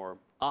have more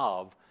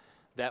of,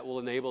 that will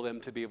enable them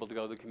to be able to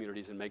go to the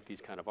communities and make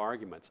these kind of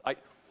arguments.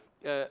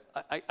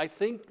 I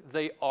think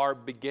they are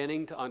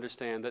beginning to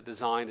understand that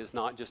design is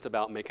not just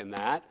about making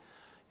that,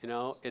 you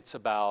know, it's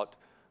about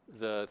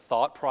the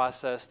thought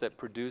process that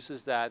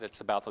produces that,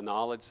 it's about the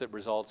knowledge that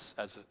results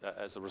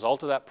as a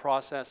result of that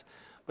process,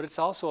 but it's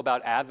also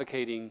about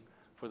advocating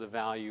for the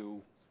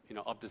value, you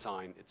know, of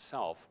design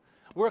itself.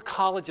 We're a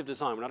college of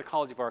design, we're not a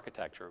college of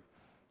architecture,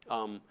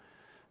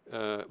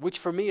 which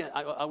for me,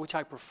 which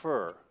I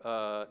prefer,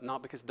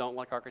 not because I don't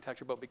like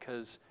architecture, but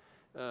because,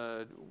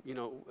 you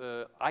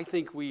know, I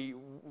think we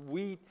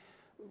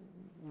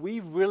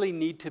really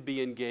need to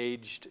be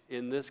engaged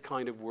in this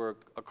kind of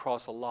work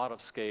across a lot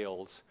of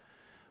scales.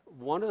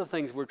 One of the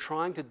things we're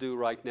trying to do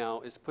right now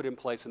is put in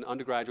place an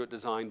undergraduate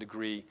design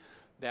degree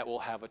that will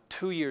have a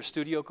 2-year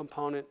studio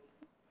component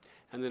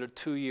and then a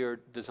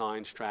 2-year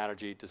design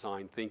strategy,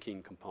 design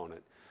thinking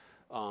component.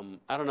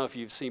 I don't know if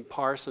you've seen,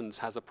 Parsons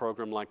has a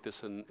program like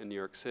this in New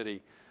York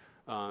City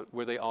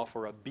where they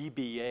offer a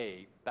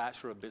BBA,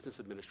 Bachelor of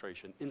Business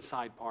Administration,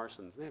 inside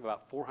Parsons. They have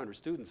about 400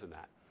 students in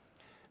that.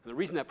 And the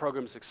reason that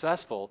program is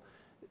successful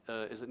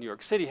is that New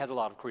York City has a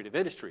lot of creative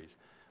industries,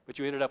 but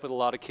you ended up with a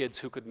lot of kids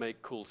who could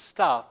make cool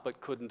stuff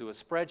but couldn't do a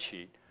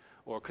spreadsheet,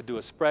 or could do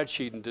a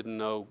spreadsheet and didn't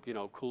know, you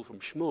know, cool from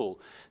schmool.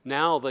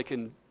 Now they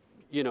can,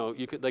 you know,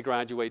 they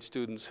graduate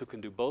students who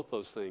can do both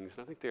those things.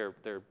 And I think they're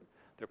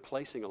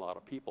placing a lot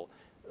of people.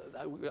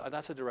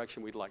 That's a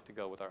direction we'd like to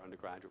go with our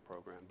undergraduate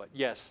program. But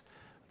yes,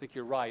 I think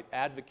you're right.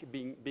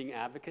 Being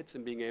advocates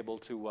and being able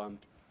to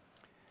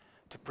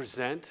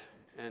present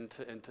and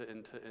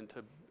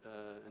to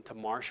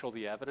marshal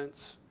the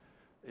evidence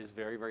is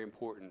very, very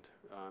important,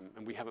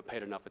 and we haven't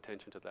paid enough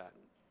attention to that.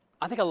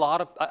 I think a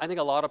lot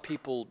of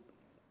people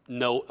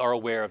are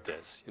aware of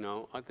this. You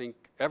know, I think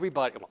a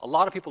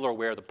lot of people are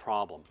aware of the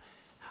problem.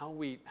 How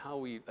we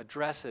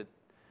address it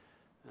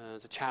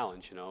is a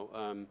challenge. You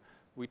know,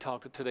 we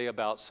talked today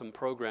about some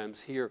programs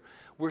here.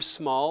 We're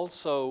small,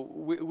 so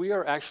we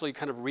are actually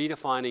kind of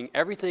redefining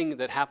everything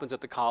that happens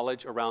at the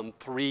college around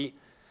 3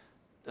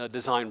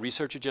 design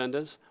research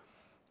agendas.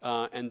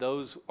 And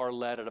those are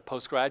led at a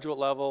postgraduate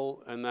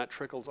level, and that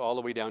trickles all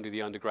the way down to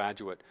the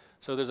undergraduate.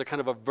 So there's a kind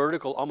of a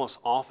vertical, almost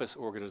office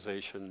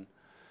organization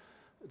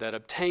that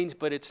obtains,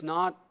 but it's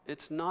not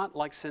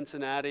like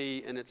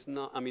Cincinnati, and it's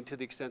not, I mean, to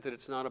the extent that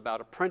it's not about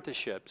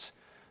apprenticeships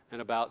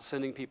and about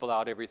sending people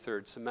out every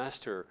 3rd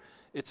semester.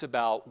 It's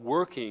about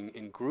working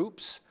in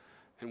groups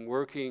and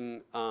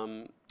working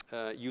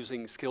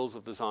using skills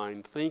of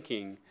design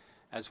thinking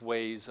as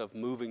ways of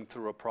moving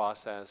through a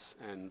process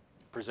and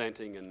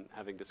presenting and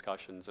having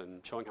discussions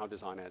and showing how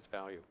design adds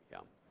value. Yeah.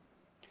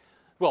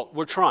 Well,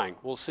 we're trying.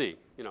 We'll see.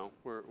 You know,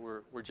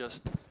 we're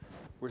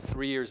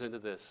 3 years into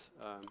this.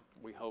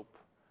 We hope.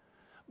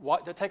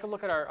 Take a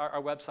look at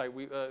our website.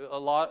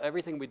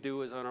 Everything we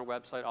do is on our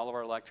website. All of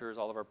our lectures,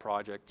 all of our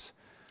projects.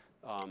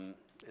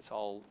 It's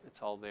all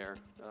there.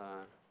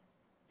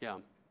 Yeah.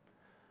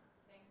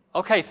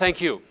 Okay. Thank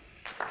you.